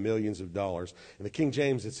who owed him millions of dollars. In the King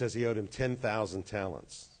James, it says he owed him 10,000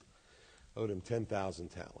 talents. Owed him 10,000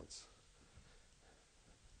 talents.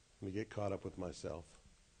 Let me get caught up with myself.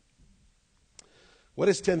 What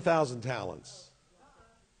is 10,000 talents?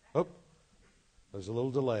 Oh, there's a little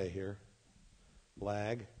delay here.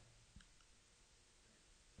 Lag.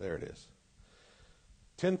 There it is.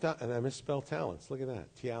 10,000, and I misspelled talents. Look at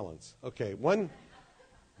that. Talents. Okay,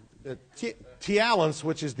 talents,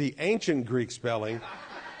 which is the ancient Greek spelling.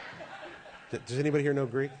 Does anybody here know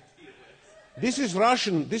Greek? This is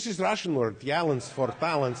Russian word. Talents for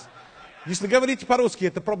talents. Если говорите по-русски,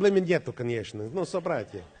 это проблемы нету, конечно. Ну,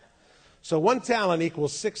 собратья. So 1 talent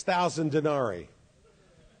equals 6,000 denarii.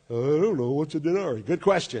 I don't know. What's a denarii? Good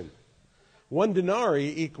question. 1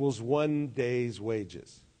 denarii equals 1 day's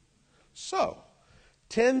wages. So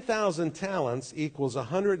 10,000 talents equals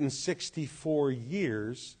 164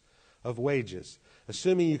 years of wages.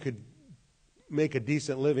 Assuming you could make a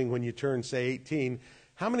decent living when you turn, say, 18,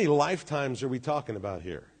 how many lifetimes are we talking about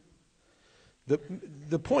here?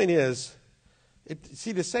 The point is,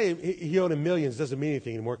 to say he owed him millions doesn't mean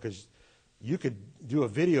anything anymore, because you could do a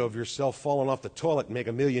video of yourself falling off the toilet and make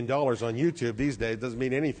 $1 million on YouTube these days. It doesn't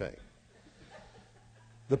mean anything.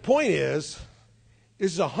 The point is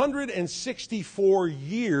 164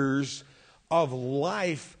 years of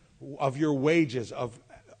life, of your wages, of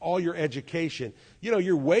all your education. You know,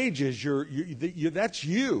 your wages, that's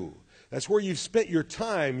you. That's where you've spent your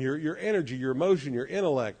time, your energy, your emotion, your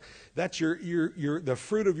intellect. That's the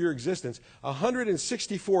fruit of your existence.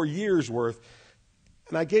 164 years worth.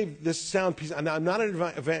 And I gave this sound piece. And I'm not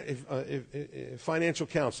a financial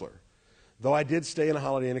counselor, though I did stay in a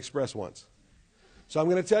Holiday Inn Express once. So I'm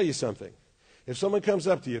going to tell you something. If someone comes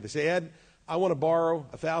up to you, they say, Ed, I want to borrow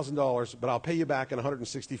 $1,000, but I'll pay you back in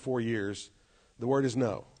 164 years. The word is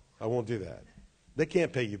no. I won't do that. They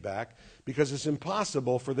can't pay you back because it's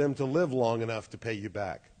impossible for them to live long enough to pay you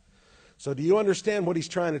back. So do you understand what he's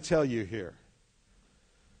trying to tell you here?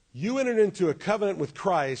 You entered into a covenant with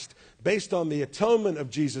Christ based on the atonement of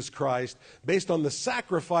Jesus Christ, based on the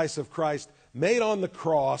sacrifice of Christ made on the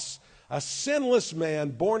cross. A sinless man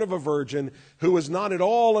born of a virgin who was not at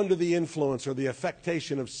all under the influence or the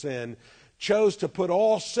affectation of sin chose to put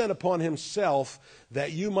all sin upon himself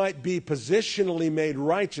that you might be positionally made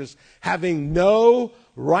righteous, having no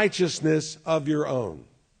righteousness of your own.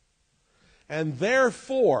 And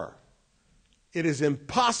therefore, it is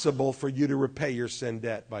impossible for you to repay your sin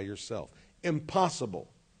debt by yourself. Impossible.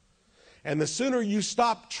 And the sooner you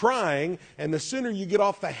stop trying, and the sooner you get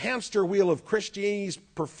off the hamster wheel of Christianity's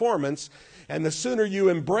performance, and the sooner you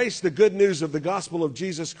embrace the good news of the gospel of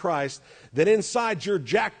Jesus Christ, that inside your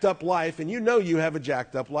jacked up life, and you know you have a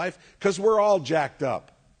jacked up life because we're all jacked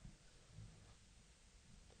up.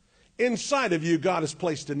 Inside of you, God has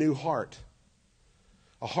placed a new heart,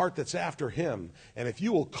 a heart that's after Him. And if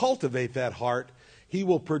you will cultivate that heart, He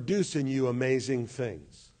will produce in you amazing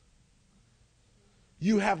things.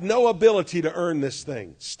 You have no ability to earn this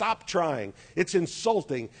thing. Stop trying. It's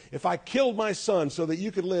insulting. If I killed my son so that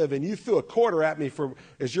you could live and you threw a quarter at me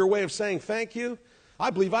as your way of saying thank you, I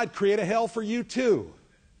believe I'd create a hell for you too.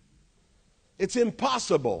 It's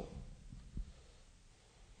impossible.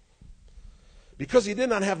 Because he did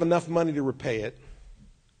not have enough money to repay it,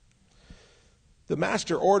 the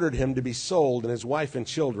master ordered him to be sold and his wife and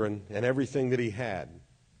children and everything that he had.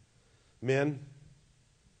 Men,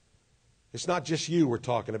 it's not just you we're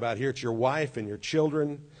talking about here. It's your wife and your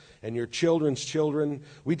children and your children's children.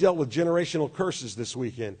 We dealt with generational curses this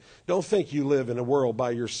weekend. Don't think you live in a world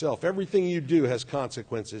by yourself. Everything you do has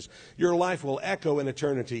consequences. Your life will echo in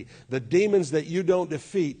eternity. The demons that you don't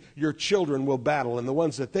defeat, your children will battle. And the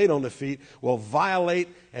ones that they don't defeat will violate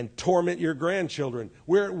and torment your grandchildren.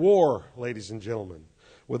 We're at war, ladies and gentlemen,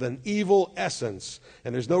 with an evil essence.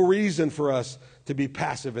 And there's no reason for us to be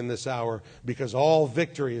passive in this hour, because all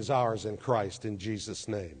victory is ours in Christ, in Jesus'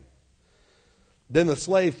 name. Then the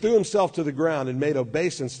slave threw himself to the ground and made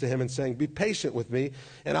obeisance to him and saying, "Be patient with me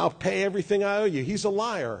and I'll pay everything I owe you." He's a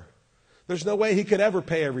liar. There's no way he could ever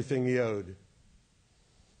pay everything he owed.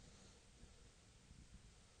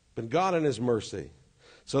 But God in His mercy.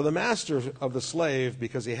 So the master of the slave,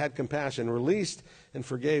 because he had compassion, released and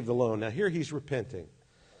forgave the loan. Now here he's repenting.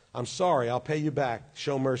 "I'm sorry, I'll pay you back.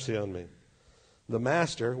 Show mercy on me." The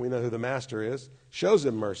master, we know who the master is, shows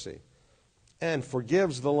him mercy and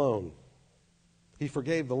forgives the loan. He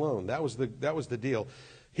forgave the loan. That was the deal.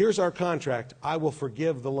 Here's our contract. I will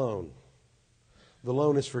forgive the loan. The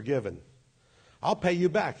loan is forgiven. I'll pay you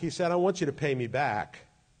back. He said, I want you to pay me back.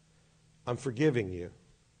 I'm forgiving you.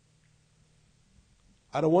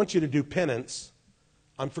 I don't want you to do penance.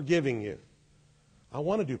 I'm forgiving you. I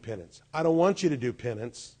want to do penance. I don't want you to do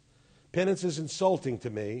penance. Penance is insulting to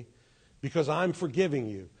me because I'm forgiving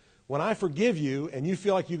you. When I forgive you and you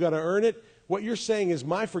feel like you've got to earn it, what you're saying is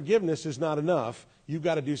my forgiveness is not enough. You've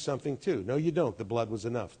got to do something too. No, you don't. The blood was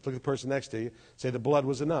enough. Look at the person next to you. Say, the blood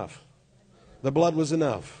was enough. The blood was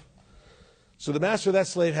enough. So the master of that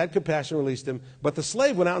slave had compassion, released him. But the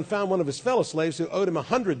slave went out and found one of his fellow slaves who owed him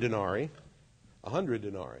 100 denarii. 100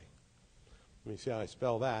 denarii. Let me see how I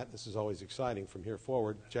spell that. This is always exciting from here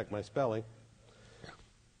forward. Check my spelling.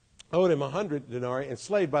 Owed him 100 denarii. And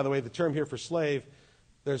slave, by the way, the term here for slave,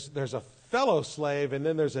 there's a fellow slave, and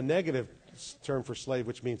then there's a negative term for slave,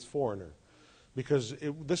 which means foreigner. Because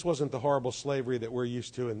this wasn't the horrible slavery that we're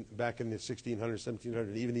used to back in the 1600s,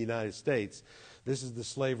 1700s, even the United States. This is the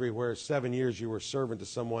slavery where 7 years you were servant to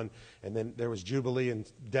someone, and then there was jubilee and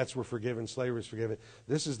debts were forgiven, slavery was forgiven.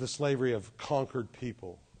 This is the slavery of conquered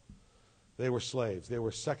people. They were slaves. They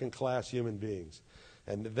were second-class human beings.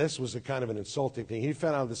 And this was a kind of an insulting thing. He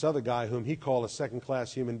found out this other guy whom he called a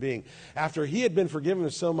second-class human being. After he had been forgiven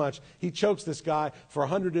of so much, he chokes this guy for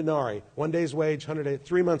 100 denarii, 1 day's wage,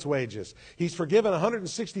 3 months' wages. He's forgiven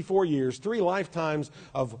 164 years, 3 lifetimes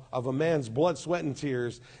of a man's blood, sweat, and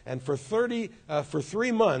tears. And for 3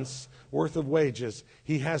 months' worth of wages,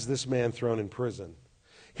 he has this man thrown in prison.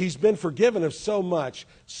 He's been forgiven of so much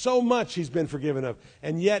he's been forgiven of.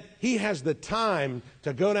 And yet he has the time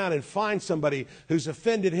to go down and find somebody who's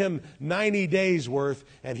offended him 90 days worth,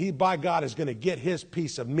 and he, by God, is going to get his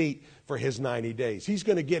piece of meat for his 90 days. He's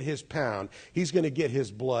going to get his pound. He's going to get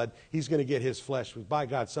his blood. He's going to get his flesh. By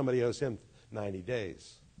God, somebody owes him 90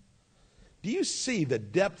 days. Do you see the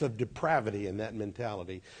depth of depravity in that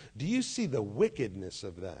mentality? Do you see the wickedness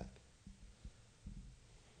of that?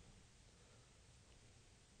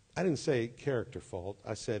 I didn't say character fault.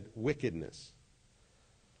 I said wickedness.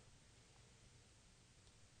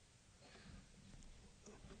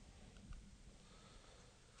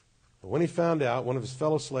 When he found out, one of his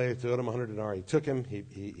fellow slaves owed him 100 denarii. He took him.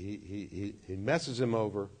 He messes him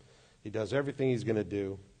over. He does everything he's going to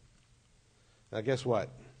do. Now, guess what?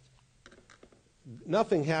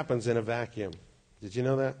 Nothing happens in a vacuum. Did you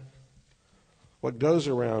know that? What goes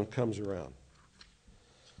around comes around.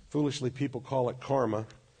 Foolishly, people call it karma.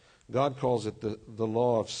 God calls it the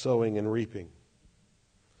law of sowing and reaping.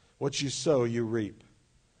 What you sow, you reap.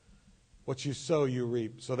 What you sow, you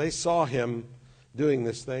reap. So they saw him doing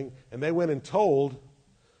this thing, and they went and told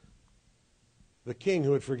the king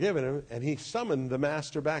who had forgiven him, and he summoned the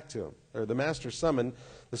master back to him. Or the master summoned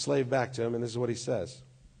the slave back to him, and this is what he says.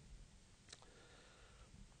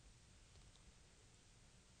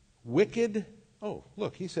 Wicked, oh,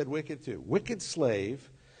 look, he said wicked too. Wicked slave,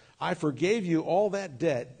 I forgave you all that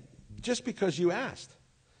debt just because you asked.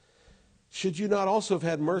 Should you not also have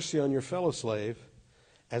had mercy on your fellow slave,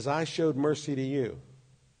 as I showed mercy to you?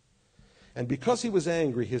 And because he was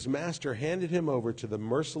angry, his master handed him over to the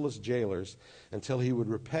merciless jailers until he would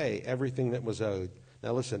repay everything that was owed.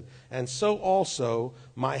 Now listen, and so also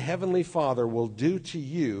my heavenly Father will do to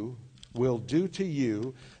you,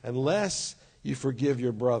 unless you forgive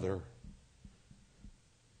your brother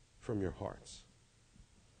from your hearts.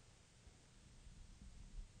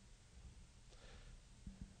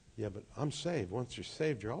 Yeah, but I'm saved. Once you're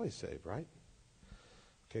saved, you're always saved, right?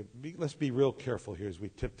 Okay, let's be real careful here as we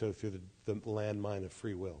tiptoe through the landmine of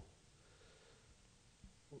free will.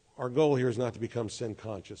 Our goal here is not to become sin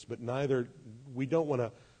conscious, but we don't want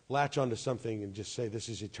to latch onto something and just say this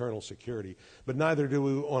is eternal security, but neither do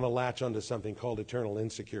we want to latch onto something called eternal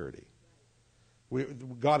insecurity.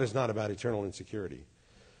 God is not about eternal insecurity.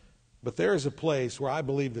 But there is a place where I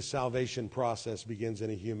believe the salvation process begins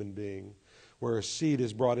in a human being, where a seed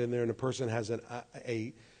is brought in there and a person has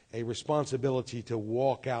a responsibility to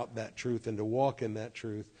walk out that truth and to walk in that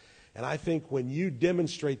truth. And I think when you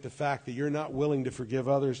demonstrate the fact that you're not willing to forgive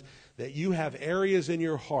others, that you have areas in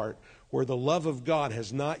your heart where the love of God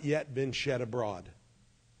has not yet been shed abroad.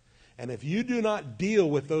 And if you do not deal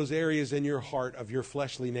with those areas in your heart of your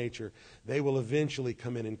fleshly nature, they will eventually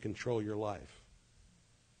come in and control your life.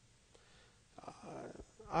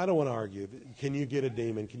 I don't want to argue. Can you get a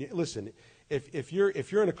demon? Listen, if you're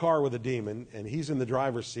in a car with a demon and he's in the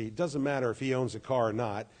driver's seat, it doesn't matter if he owns a car or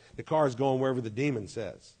not. The car is going wherever the demon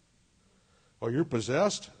says. Oh, you're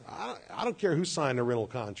possessed? I don't care who signed the rental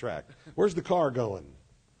contract. Where's the car going?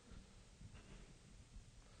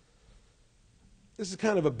 This is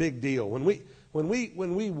kind of a big deal. When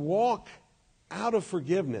we walk out of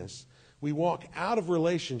forgiveness, we walk out of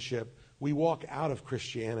relationship, we walk out of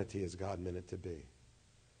Christianity as God meant it to be.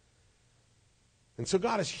 And so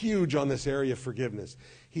God is huge on this area of forgiveness.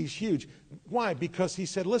 He's huge. Why? Because he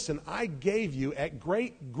said, listen, I gave you at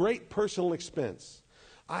great personal expense.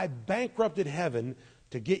 I bankrupted heaven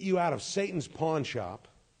to get you out of Satan's pawn shop.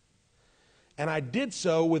 And I did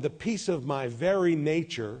so with a piece of my very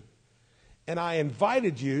nature. And I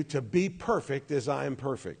invited you to be perfect as I am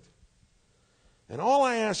perfect. And all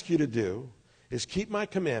I ask you to do is keep my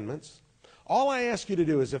commandments. All I ask you to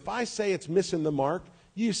do is if I say it's missing the mark,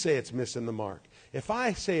 you say it's missing the mark. If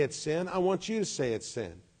I say it's sin, I want you to say it's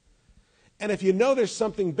sin. And if you know there's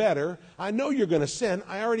something better, I know you're going to sin.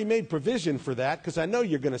 I already made provision for that because I know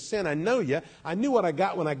you're going to sin. I know you. I knew what I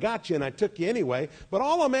got when I got you, and I took you anyway. But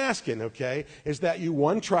all I'm asking, okay, is that you,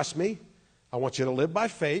 one, trust me. I want you to live by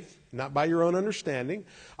faith, not by your own understanding.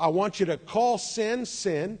 I want you to call sin,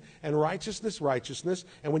 sin, and righteousness, righteousness.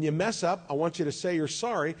 And when you mess up, I want you to say you're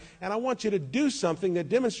sorry. And I want you to do something that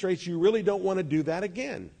demonstrates you really don't want to do that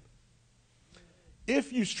again.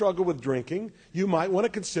 If you struggle with drinking, you might want to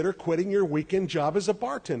consider quitting your weekend job as a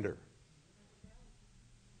bartender.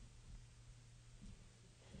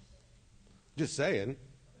 Just saying.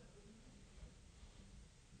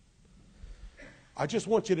 I just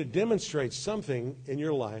want you to demonstrate something in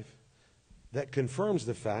your life that confirms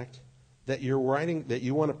the fact that you want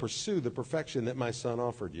to pursue the perfection that my son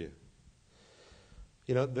offered you.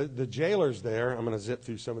 You know, the jailers there, I'm going to zip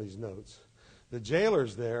through some of these notes. The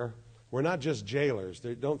jailers there were not just jailers.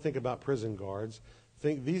 Don't think about prison guards.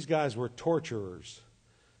 Think these guys were torturers.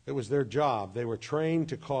 It was their job. They were trained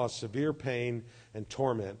to cause severe pain and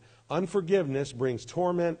torment. Unforgiveness brings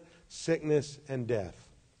torment, sickness, and death.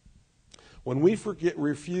 When we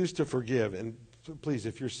refuse to forgive, and please,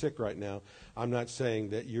 if you're sick right now, I'm not saying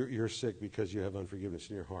that you're sick because you have unforgiveness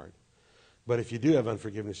in your heart. But if you do have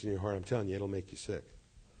unforgiveness in your heart, I'm telling you, it'll make you sick.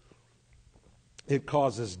 It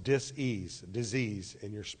causes disease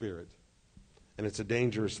in your spirit. And it's a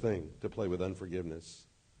dangerous thing to play with unforgiveness.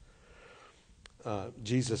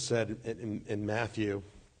 Jesus said in Matthew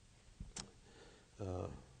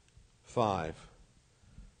 5,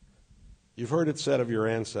 you've heard it said of your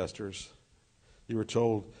ancestors, you were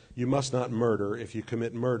told, you must not murder. If you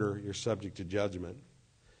commit murder, you're subject to judgment.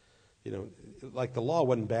 You know, like the law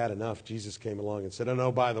wasn't bad enough, Jesus came along and said, oh,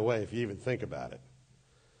 no, by the way, if you even think about it.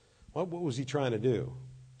 What was he trying to do?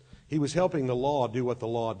 He was helping the law do what the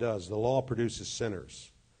law does. The law produces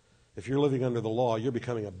sinners. If you're living under the law, you're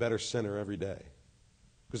becoming a better sinner every day.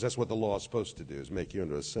 Because that's what the law is supposed to do, is make you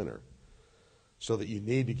into a sinner. So that you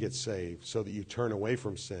need to get saved, so that you turn away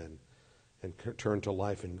from sin and turn to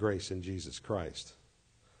life and grace in Jesus Christ.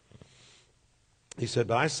 He said,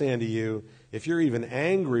 but I say unto you, if you're even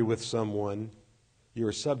angry with someone, you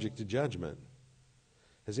are subject to judgment.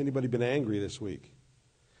 Has anybody been angry this week?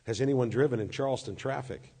 Has anyone driven in Charleston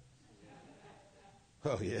traffic?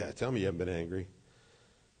 Oh, yeah, tell me you haven't been angry.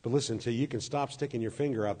 But listen, till you can stop sticking your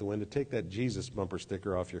finger out the window, take that Jesus bumper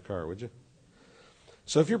sticker off your car, would you?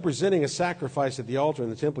 So if you're presenting a sacrifice at the altar in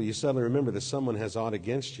the temple, you suddenly remember that someone has aught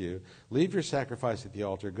against you, leave your sacrifice at the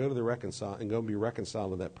altar, go to the reconcile, and go be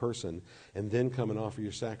reconciled to that person, and then come and offer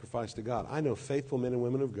your sacrifice to God. I know faithful men and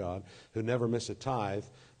women of God who never miss a tithe,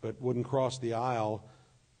 but wouldn't cross the aisle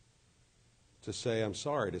to say, I'm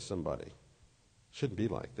sorry to somebody. Shouldn't be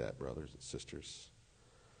like that, brothers and sisters.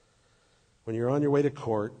 When you're on your way to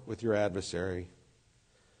court with your adversary,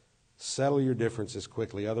 settle your differences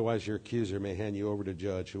quickly. Otherwise, your accuser may hand you over to a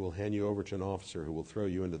judge who will hand you over to an officer who will throw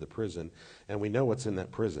you into the prison. And we know what's in that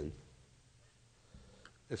prison.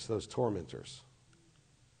 It's those tormentors.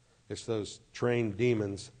 It's those trained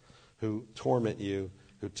demons who torment you,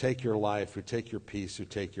 who take your life, who take your peace, who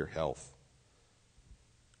take your health.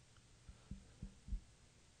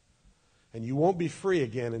 And you won't be free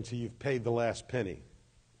again until you've paid the last penny.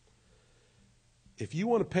 If you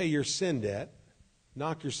want to pay your sin debt,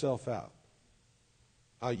 knock yourself out.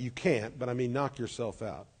 You can't, but I mean knock yourself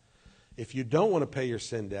out. If you don't want to pay your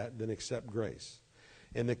sin debt, then accept grace.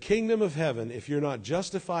 In the kingdom of heaven, if you're not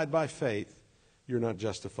justified by faith, you're not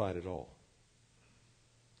justified at all.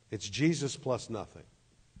 It's Jesus plus nothing.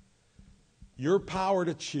 Your power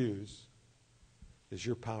to choose is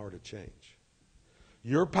your power to change.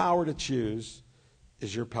 Your power to choose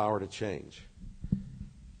is your power to change.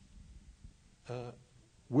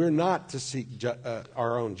 We're not to seek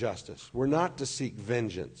our own justice. We're not to seek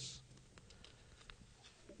vengeance.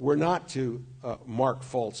 We're not to mark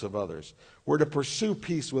faults of others. We're to pursue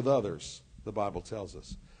peace with others, the Bible tells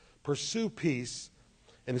us. Pursue peace,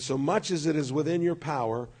 and so much as it is within your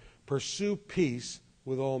power, pursue peace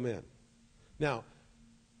with all men. Now,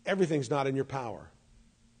 everything's not in your power.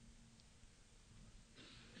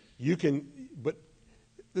 You can, but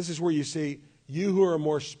this is where you see, you who are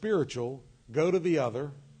more spiritual, go to the other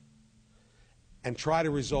and try to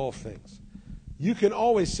resolve things. You can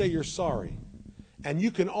always say you're sorry. And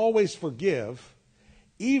you can always forgive,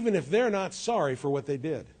 even if they're not sorry for what they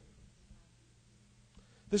did.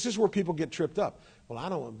 This is where people get tripped up. Well, I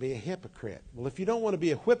don't want to be a hypocrite. Well, if you don't want to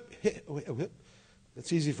be a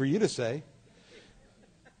that's easy for you to say.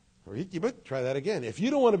 Or try that again. If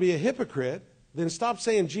you don't want to be a hypocrite, then stop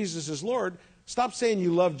saying Jesus is Lord. Stop saying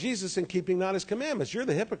you love Jesus and keeping not his commandments. You're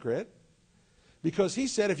the hypocrite. Because he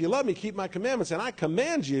said, if you love me, keep my commandments. And I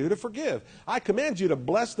command you to forgive. I command you to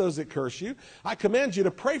bless those that curse you. I command you to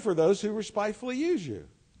pray for those who spitefully use you.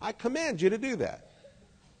 I command you to do that.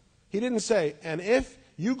 He didn't say, and if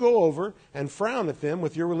you go over and frown at them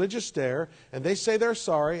with your religious stare, and they say they're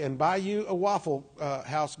sorry and buy you a Waffle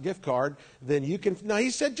House gift card, then you can. No, he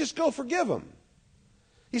said, just go forgive them.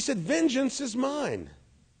 He said, vengeance is mine.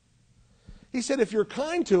 He said, if you're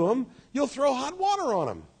kind to them, you'll throw hot water on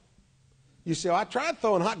them. You say, oh, I tried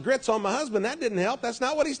throwing hot grits on my husband. That didn't help. That's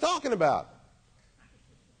not what he's talking about.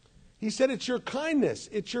 He said, it's your kindness.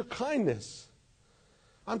 It's your kindness.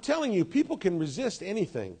 I'm telling you, people can resist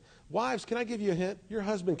anything. Wives, can I give you a hint? Your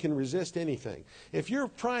husband can resist anything. If you're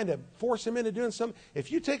trying to force him into doing something,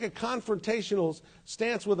 if you take a confrontational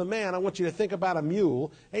stance with a man, I want you to think about a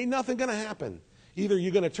mule, ain't nothing going to happen. Either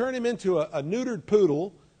you're going to turn him into a neutered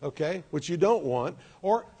poodle, okay, which you don't want,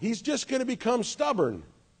 or he's just going to become stubborn.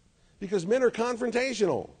 Because men are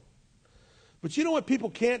confrontational. But you know what people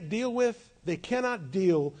can't deal with? They cannot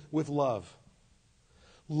deal with love.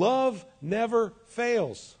 Love never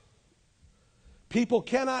fails. People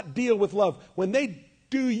cannot deal with love. When they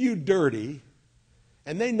do you dirty,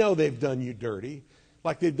 and they know they've done you dirty,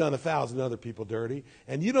 like they've done 1,000 other people dirty,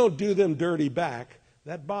 and you don't do them dirty back,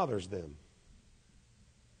 that bothers them.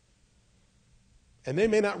 And they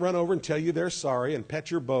may not run over and tell you they're sorry and pet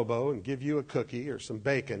your bobo and give you a cookie or some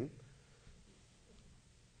bacon.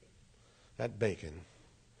 That bacon.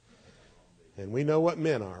 And we know what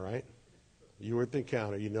men are, right? You were at the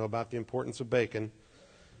encounter. You know about the importance of bacon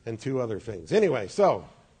and 2 other things. Anyway, so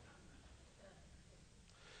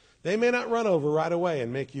they may not run over right away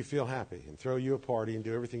and make you feel happy and throw you a party and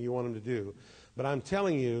do everything you want them to do. But I'm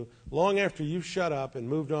telling you, long after you've shut up and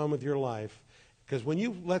moved on with your life, because when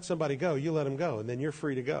you let somebody go, you let them go, and then you're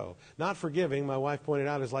free to go. Not forgiving, my wife pointed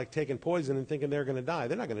out, is like taking poison and thinking they're going to die.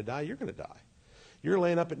 They're not going to die. You're going to die. You're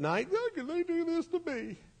laying up at night, how can they do this to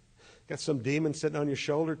me? Got some demon sitting on your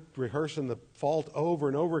shoulder, rehearsing the fault over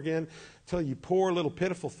and over again, till you poor little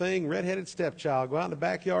pitiful thing, redheaded stepchild, go out in the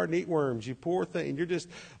backyard and eat worms, you poor thing. You're just,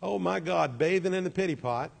 oh my God, bathing in the pity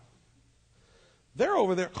pot. They're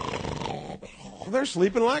over there, they're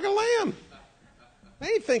sleeping like a lamb. They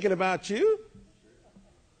ain't thinking about you.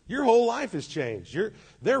 Your whole life has changed.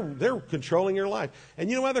 They're controlling your life. And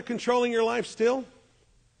you know why they're controlling your life still?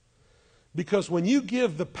 Because when you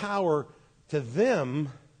give the power to them,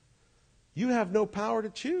 you have no power to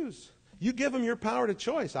choose. You give them your power to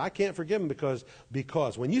choice. I can't forgive them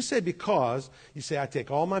because. When you say because, you say I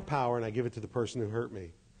take all my power and I give it to the person who hurt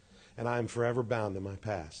me. And I am forever bound to my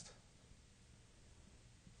past.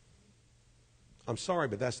 I'm sorry,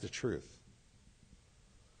 but that's the truth.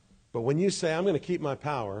 But when you say I'm going to keep my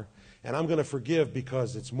power and I'm going to forgive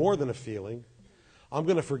because it's more than a feeling, I'm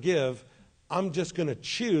going to forgive, I'm just going to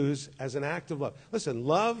choose as an act of love. Listen,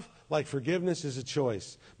 love, like forgiveness, is a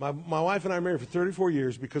choice. My wife and I are married for 34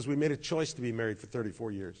 years because we made a choice to be married for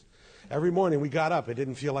 34 years. Every morning we got up, it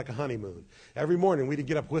didn't feel like a honeymoon. Every morning we'd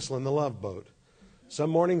get up whistling the Love Boat. Some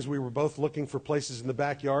mornings we were both looking for places in the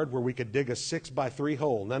backyard where we could dig a 6x3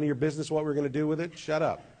 hole. None of your business what we're going to do with it? Shut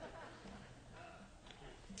up.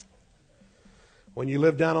 When you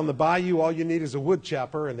live down on the bayou, all you need is a wood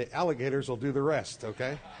chopper and the alligators will do the rest,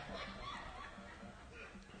 okay?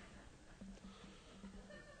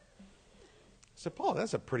 I said, Paul,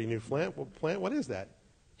 that's a pretty new plant. What is that?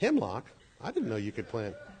 Hemlock? I didn't know you could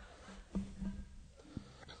plant.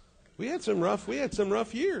 We had some rough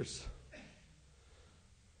years.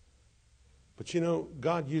 But you know,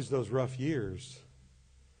 God used those rough years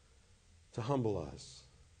to humble us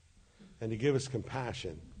and to give us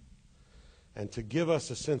compassion and to give us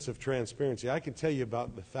a sense of transparency. I can tell you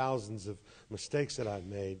about the thousands of mistakes that I've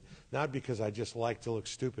made, not because I just like to look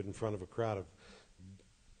stupid in front of a crowd of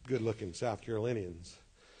good-looking South Carolinians,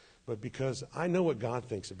 but because I know what God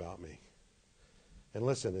thinks about me. And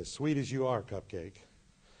listen, as sweet as you are, Cupcake,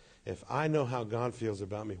 if I know how God feels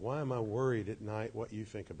about me, why am I worried at night what you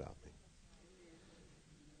think about me?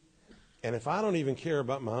 And if I don't even care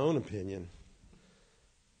about my own opinion,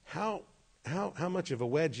 how much of a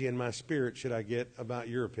wedgie in my spirit should I get about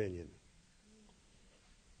your opinion?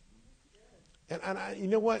 And I, you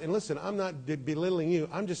know what? And listen, I'm not belittling you.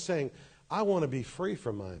 I'm just saying I want to be free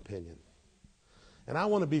from my opinion. And I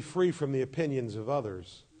want to be free from the opinions of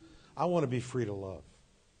others. I want to be free to love.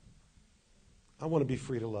 I want to be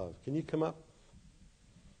free to love. Can you come up?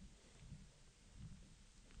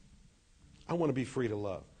 I want to be free to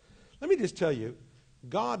love. Let me just tell you,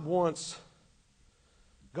 God wants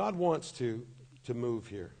to move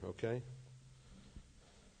here, okay?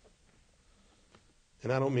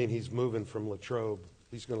 And I don't mean he's moving from Latrobe.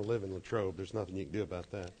 He's going to live in Latrobe. There's nothing you can do about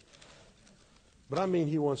that. But I mean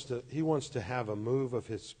he wants to have a move of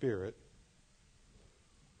his Spirit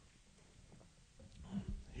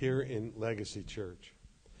here in Legacy Church.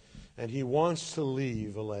 And he wants to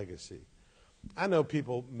leave a legacy. I know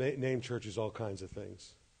people name churches all kinds of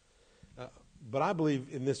things. But I believe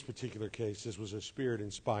in this particular case, this was a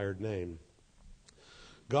Spirit-inspired name.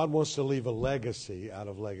 God wants to leave a legacy out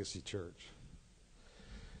of Legacy Church.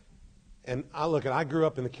 And I grew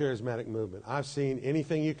up in the charismatic movement. I've seen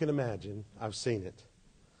anything you can imagine. I've seen it.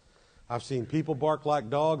 I've seen people bark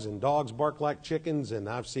like dogs and dogs bark like chickens, and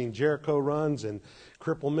I've seen Jericho runs and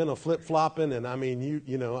crippled men flip-flopping, and I mean,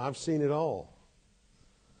 you know, I've seen it all.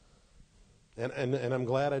 And I'm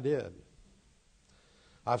glad I did.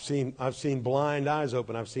 I've seen blind eyes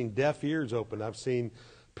open. I've seen deaf ears open. I've seen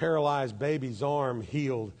paralyzed baby's arm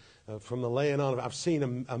healed from the laying on of. I've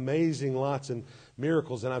seen amazing lots and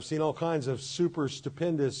miracles, and I've seen all kinds of super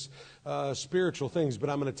stupendous spiritual things. But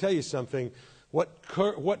I'm going to tell you something.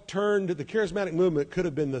 What turned the charismatic movement could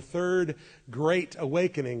have been the third great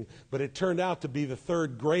awakening, but it turned out to be the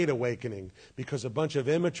third great awakening because a bunch of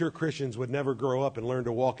immature Christians would never grow up and learn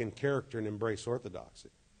to walk in character and embrace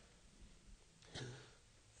orthodoxy.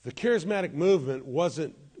 The charismatic movement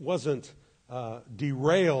wasn't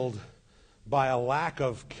derailed by a lack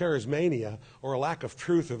of charismania or a lack of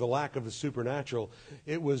truth or the lack of the supernatural.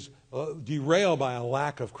 It was derailed by a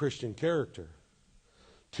lack of Christian character.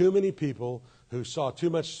 Too many people who saw too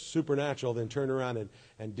much supernatural then turned around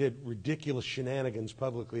and did ridiculous shenanigans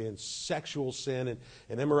publicly, and sexual sin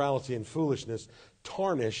and immorality and foolishness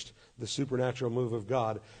tarnished the supernatural move of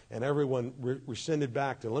God, and everyone rescinded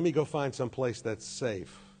back to, let me go find some place that's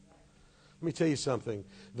safe. Let me tell you something.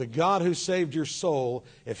 The God who saved your soul,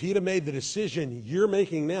 if he'd have made the decision you're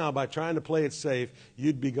making now by trying to play it safe,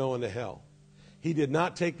 you'd be going to hell. He did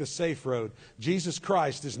not take the safe road. Jesus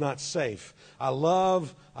Christ is not safe. I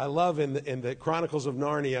love in the Chronicles of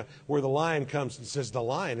Narnia where the lion comes and says, the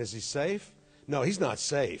lion, is he safe? No, he's not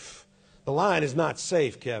safe. The lion is not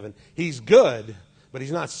safe, Kevin. He's good, but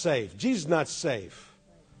he's not safe. Jesus is not safe.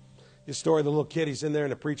 This story of the little kid, he's in there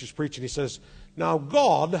and the preacher's preaching. He says, now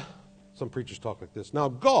God... Some preachers talk like this. Now,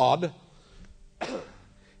 God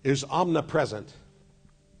is omnipresent.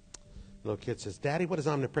 The little kid says, Daddy, what does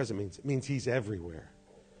omnipresent mean? It means he's everywhere.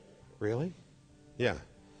 Really? Yeah.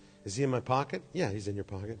 Is he in my pocket? Yeah, he's in your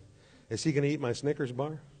pocket. Is he going to eat my Snickers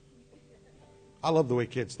bar? I love the way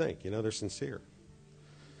kids think. You know, they're sincere.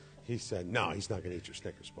 He said, no, he's not going to eat your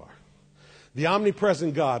Snickers bar. The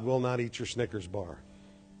omnipresent God will not eat your Snickers bar.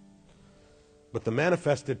 But the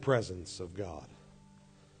manifested presence of God,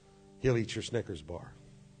 he'll eat your Snickers bar.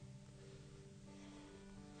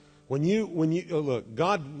 When you look,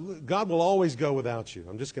 God will always go without you.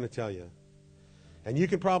 I'm just going to tell you. And you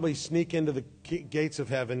can probably sneak into the gates of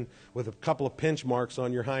heaven with a couple of pinch marks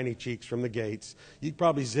on your hiney cheeks from the gates. You can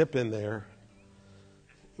probably zip in there.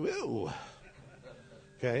 Woo.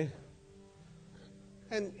 Okay?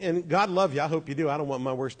 And God love you. I hope you do. I don't want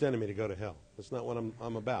my worst enemy to go to hell. That's not what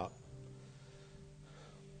I'm about.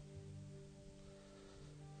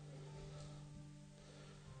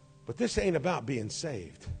 But this ain't about being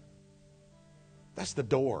saved. That's the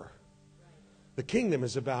door. The kingdom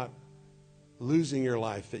is about losing your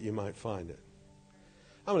life that you might find it.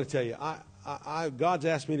 I'm going to tell you, God's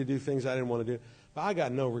asked me to do things I didn't want to do, but I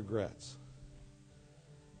got no regrets.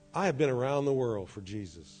 I have been around the world for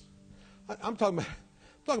Jesus. I'm talking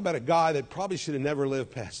about a guy that probably should have never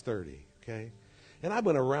lived past 30, okay? And I've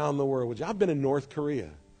been around the world. I've been in North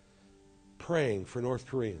Korea praying for North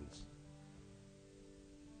Koreans.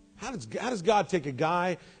 How does God take a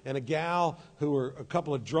guy and a gal who are a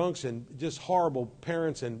couple of drunks and just horrible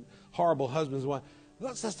parents and horrible husbands and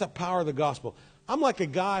wives? That's the power of the gospel. I'm like a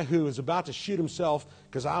guy who is about to shoot himself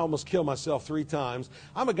because I almost killed myself 3 times.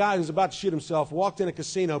 I'm a guy who's about to shoot himself, walked in a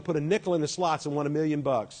casino, put a nickel in the slots and won $1 million.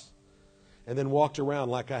 and then walked around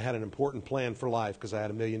like I had an important plan for life because I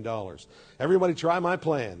had $1 million. Everybody try my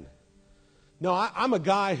plan. No, I'm a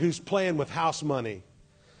guy who's playing with house money.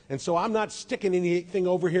 And so I'm not sticking anything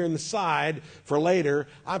over here in the side for later.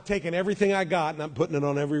 I'm taking everything I got and I'm putting it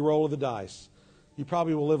on every roll of the dice. You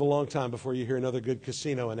probably will live a long time before you hear another good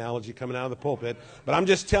casino analogy coming out of the pulpit. But I'm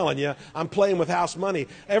just telling you, I'm playing with house money.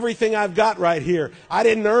 Everything I've got right here, I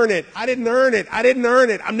didn't earn it. I didn't earn it. I didn't earn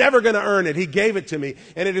it. I'm never going to earn it. He gave it to me.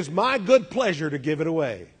 And it is my good pleasure to give it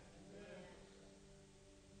away.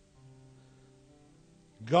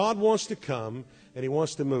 God wants to come and He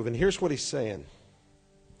wants to move. And here's what He's saying.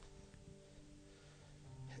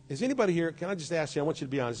 Is anybody here, can I just ask you, I want you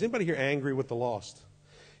to be honest, is anybody here angry with the lost?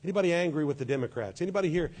 Anybody angry with the Democrats? Anybody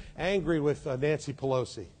here angry with Nancy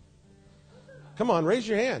Pelosi? Come on, raise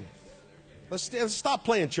your hand. Let's stop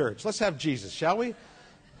playing church. Let's have Jesus, shall we?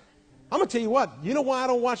 I'm going to tell you what. You know why I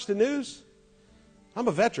don't watch the news? I'm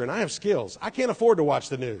a veteran. I have skills. I can't afford to watch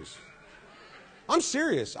the news. I'm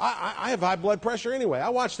serious. I have high blood pressure anyway. I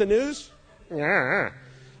watch the news. I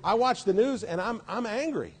watch the news and I'm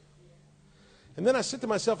angry. And then I sit to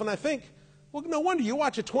myself and I think, well, no wonder you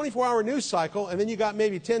watch a 24-hour news cycle and then you got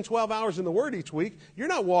maybe 10, 12 hours in the Word each week. You're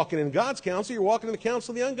not walking in God's counsel. You're walking in the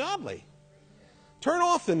counsel of the ungodly. Turn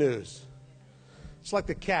off the news. It's like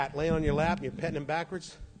the cat laying on your lap and you're petting him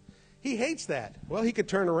backwards. He hates that. Well, he could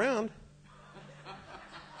turn around.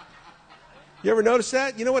 You ever notice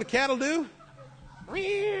that? You know what a cat will do?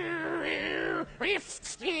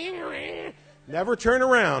 Never turn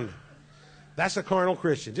around. That's a carnal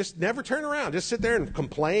Christian. Just never turn around. Just sit there and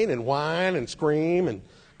complain and whine and scream and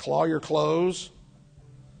claw your clothes.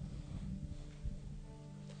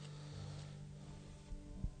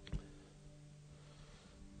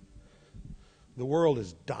 The world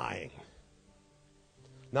is dying.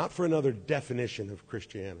 Not for another definition of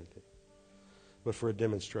Christianity, but for a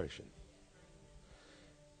demonstration.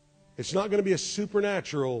 It's not going to be a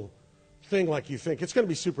supernatural thing like you think. It's going to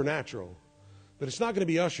be supernatural. But it's not going to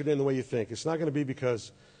be ushered in the way you think. It's not going to be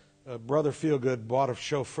because Brother Feelgood bought a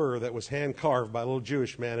chauffeur that was hand-carved by a little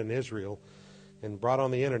Jewish man in Israel and brought on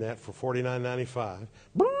the internet for $49.95.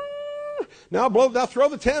 Now throw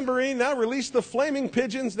the tambourine. Now release the flaming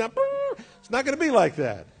pigeons. Now, it's not going to be like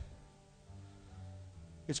that.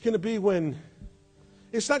 It's not going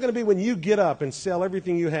to be when you get up and sell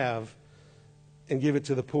everything you have and give it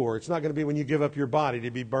to the poor. It's not going to be when you give up your body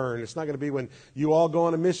to be burned. It's not going to be when you all go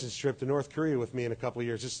on a mission trip to North Korea with me in a couple of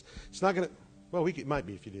years. It's not going to, well, it might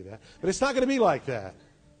be if you do that. But it's not going to be like that.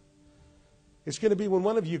 It's going to be when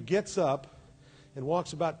one of you gets up and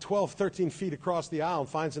walks about 12, 13 feet across the aisle and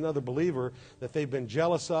finds another believer that they've been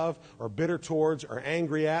jealous of or bitter towards or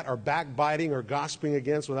angry at or backbiting or gossiping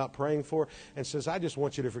against without praying for, and says, I just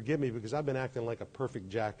want you to forgive me because I've been acting like a perfect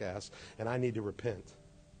jackass and I need to repent.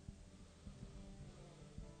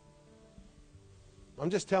 I'm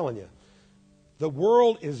just telling you, the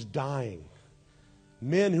world is dying.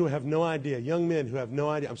 Men who have no idea, young men who have no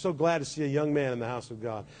idea. I'm so glad to see a young man in the house of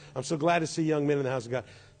God. I'm so glad to see young men in the house of God.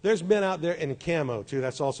 There's men out there in camo, too.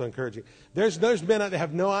 That's also encouraging. There's men out there that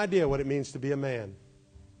have no idea what it means to be a man.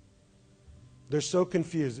 They're so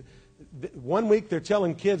confused. One week they're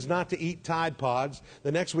telling kids not to eat Tide Pods.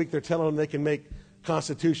 The next week they're telling them they can make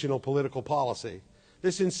constitutional political policy.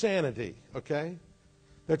 This insanity, okay?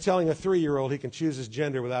 They're telling a 3-year-old he can choose his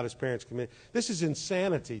gender without his parents' commitment. This is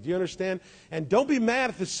insanity. Do you understand? And don't be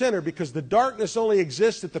mad at the sinner because the darkness only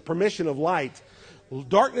exists at the permission of light.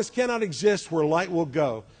 Darkness cannot exist where light will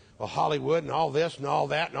go. Well, Hollywood and all this and all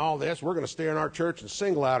that and all this, we're going to stay in our church and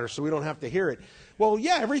sing louder so we don't have to hear it. Well,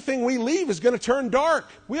 yeah, everything we leave is going to turn dark.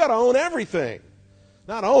 We ought to own everything.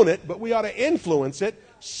 Not own it, but we ought to influence it,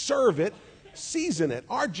 serve it, season it.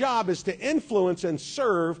 Our job is to influence and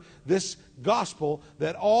serve this gospel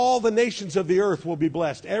that all the nations of the earth will be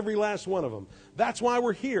blessed, every last one of them. That's why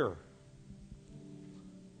we're here.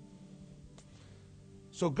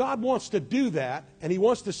 So God wants to do that, and He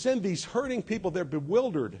wants to send these hurting people. They're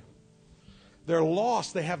bewildered. They're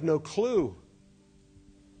lost. They have no clue.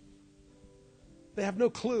 They have no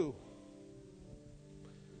clue.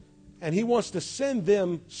 And He wants to send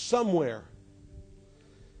them somewhere.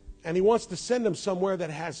 And He wants to send them somewhere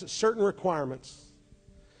that has certain requirements.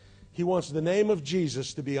 He wants the name of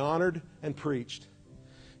Jesus to be honored and preached.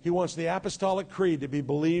 He wants the apostolic creed to be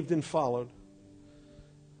believed and followed.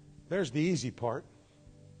 There's the easy part.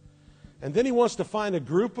 And then He wants to find a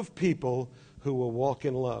group of people who will walk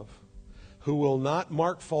in love, who will not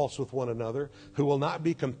mark faults with one another, who will not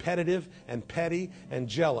be competitive and petty and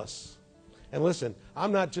jealous. And listen,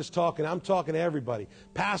 I'm not just talking, I'm talking to everybody.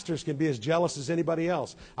 Pastors can be as jealous as anybody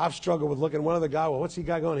else. I've struggled with looking at one other guy, well, what's he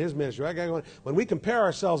got going in his ministry? That guy going. When we compare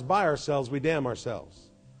ourselves by ourselves, we damn ourselves.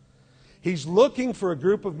 He's looking for a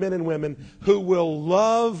group of men and women who will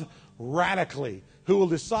love radically, who will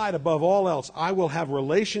decide above all else, I will have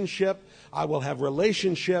relationship, I will have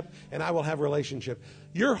relationship, and I will have relationship.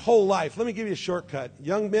 Your whole life, let me give you a shortcut.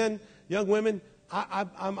 Young men, young women,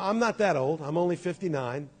 I'm not that old. I'm only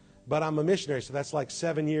 59. But I'm a missionary, so that's like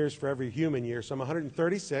 7 years for every human year. So I'm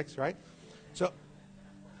 136, right? So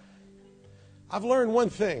I've learned one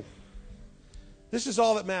thing. This is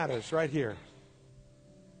all that matters right here.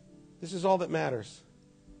 This is all that matters.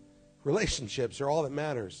 Relationships are all that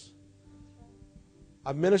matters.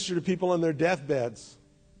 I've ministered to people on their deathbeds.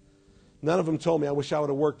 None of them told me, I wish I would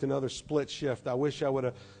have worked another split shift. I wish I would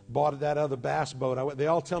have bought that other bass boat. They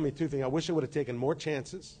all tell me two things. I wish I would have taken more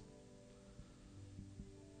chances.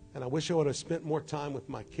 And I wish I would have spent more time with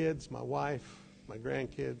my kids, my wife, my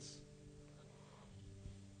grandkids.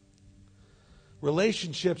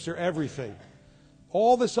 Relationships are everything.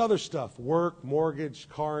 All this other stuff, work, mortgage,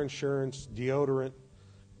 car insurance, deodorant,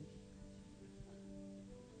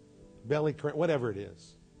 belly cramp, whatever it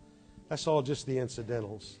is. That's all just the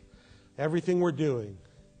incidentals. Everything we're doing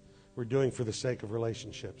for the sake of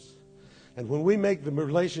relationships. And when we make the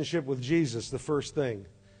relationship with Jesus the first thing,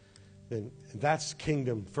 then that's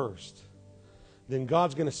kingdom first. Then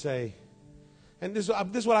God's going to say, and this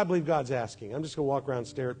is what I believe God's asking. I'm just going to walk around and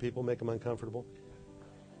stare at people, make them uncomfortable.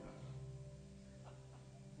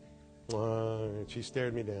 She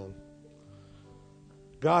stared me down.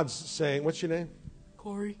 God's saying, what's your name?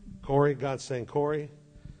 Corey. Corey. God's saying, Corey,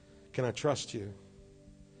 can I trust you?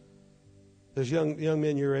 There's young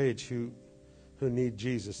men your age who need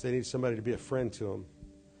Jesus. They need somebody to be a friend to them.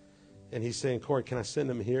 And he's saying, Corey, can I send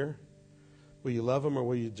them here? Will you love them or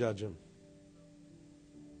will you judge them?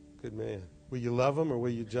 Good man. Will you love them or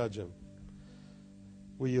will you judge them?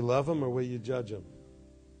 Will you love them or will you judge them?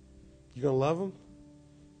 You going to love them?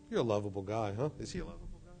 You're a lovable guy, huh? Is he a lovable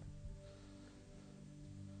guy?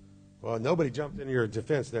 Well, nobody jumped into your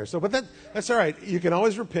defense there. But that's all right. You can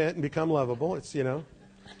always repent and become lovable. It's,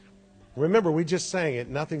 Remember, we just sang it.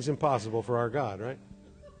 Nothing's impossible for our God, right?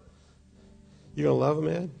 You going to love them,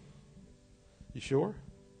 Ed? You sure?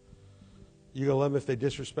 You going to love them if they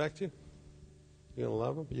disrespect you? You going to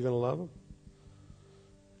love them? You going to love them?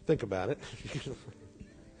 Think about it.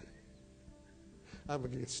 I'm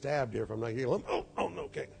going to get stabbed here if I'm not going to love them. Oh, no,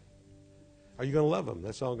 okay. Are you going to love them?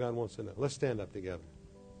 That's all God wants to know. Let's stand up together.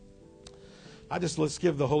 Let's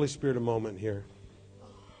give the Holy Spirit a moment here.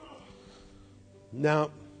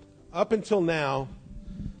 Now, up until now,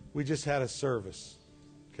 we just had a service,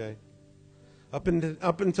 okay? Up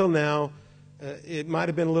until now, it might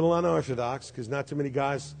have been a little unorthodox because not too many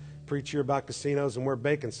guys preach here about casinos and wear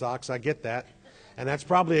bacon socks. I get that. And that's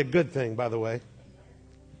probably a good thing, by the way.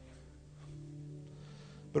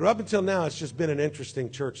 But up until now, it's just been an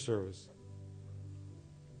interesting church service.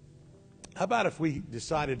 How about if we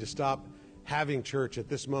decided to stop having church at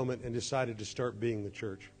this moment and decided to start being the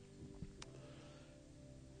church?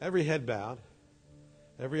 Every head bowed,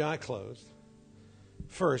 every eye closed.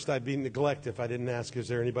 First, I'd be neglect if I didn't ask, is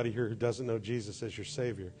there anybody here who doesn't know Jesus as your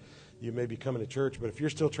Savior? You may be coming to church, but if you're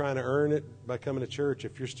still trying to earn it by coming to church,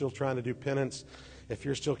 if you're still trying to do penance, if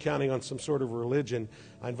you're still counting on some sort of religion,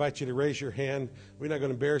 I invite you to raise your hand. We're not going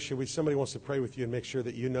to embarrass you. Somebody wants to pray with you and make sure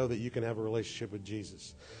that you know that you can have a relationship with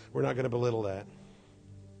Jesus. We're not going to belittle that.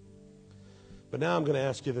 But now I'm going to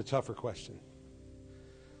ask you the tougher question.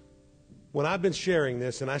 When I've been sharing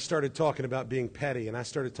this and I started talking about being petty and I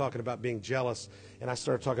started talking about being jealous and I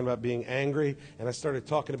started talking about being angry and I started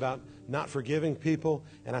talking about not forgiving people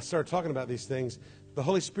and I started talking about these things, the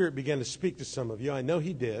Holy Spirit began to speak to some of you. I know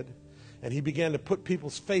He did. And He began to put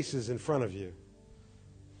people's faces in front of you.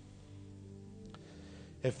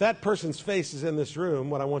 If that person's face is in this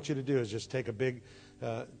room, what I want you to do is just take a big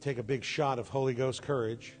shot of Holy Ghost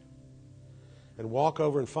courage and walk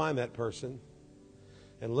over and find that person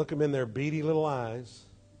and look them in their beady little eyes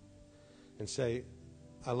and say,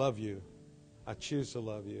 I love you. I choose to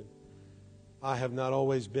love you. I have not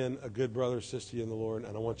always been a good brother or sister in the Lord,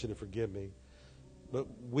 and I want you to forgive me. But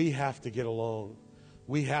we have to get along.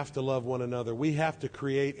 We have to love one another. We have to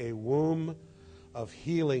create a womb of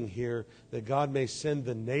healing here that God may send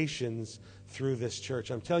the nations through this church.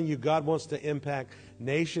 I'm telling you, God wants to impact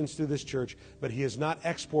nations through this church, but He is not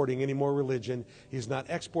exporting any more religion. He's not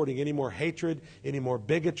exporting any more hatred, any more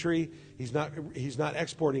bigotry. He's not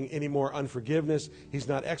exporting any more unforgiveness. He's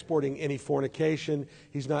not exporting any fornication.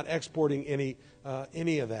 He's not exporting any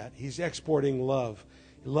of that. He's exporting love.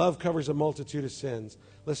 Love covers a multitude of sins.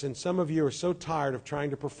 Listen, some of you are so tired of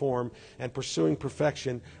trying to perform and pursuing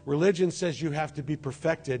perfection. Religion says you have to be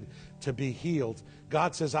perfected to be healed.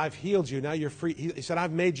 God says, I've healed you. Now you're free. He said,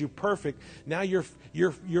 I've made you perfect. Now you're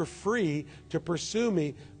free to pursue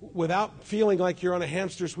me without feeling like you're on a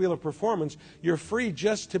hamster's wheel of performance. You're free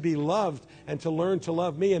just to be loved and to learn to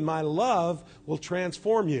love me. And my love will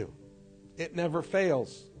transform you. It never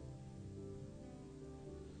fails.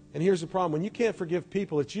 And here's the problem. When you can't forgive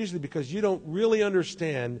people, it's usually because you don't really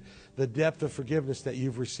understand the depth of forgiveness that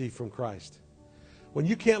you've received from Christ. When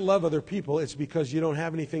you can't love other people, it's because you don't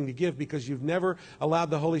have anything to give, because you've never allowed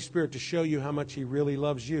the Holy Spirit to show you how much He really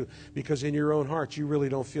loves you, because in your own heart, you really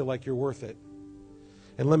don't feel like you're worth it.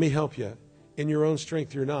 And let me help you. In your own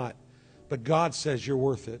strength, you're not. But God says you're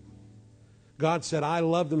worth it. God said, I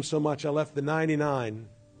loved them so much, I left the 99.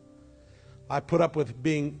 I put up with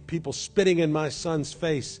being people spitting in my son's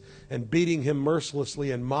face and beating him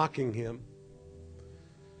mercilessly and mocking him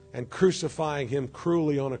and crucifying him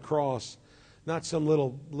cruelly on a cross. Not some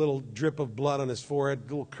little drip of blood on his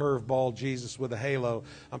forehead, little curveball Jesus with a halo.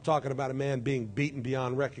 I'm talking about a man being beaten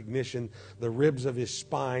beyond recognition, the ribs of his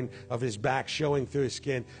spine, of his back showing through his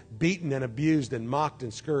skin, beaten and abused and mocked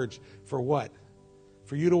and scourged. For what?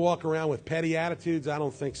 For you to walk around with petty attitudes? I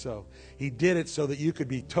don't think so. He did it so that you could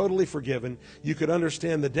be totally forgiven. You could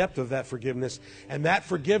understand the depth of that forgiveness. And that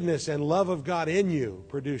forgiveness and love of God in you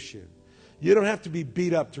produce you. You don't have to be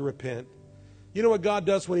beat up to repent. You know what God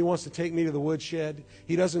does when He wants to take me to the woodshed?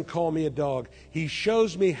 He doesn't call me a dog. He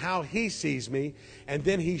shows me how He sees me, and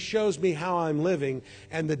then He shows me how I'm living.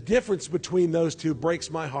 And the difference between those two breaks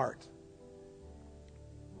my heart.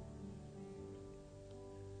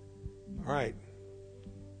 All right.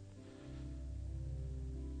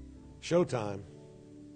 Showtime.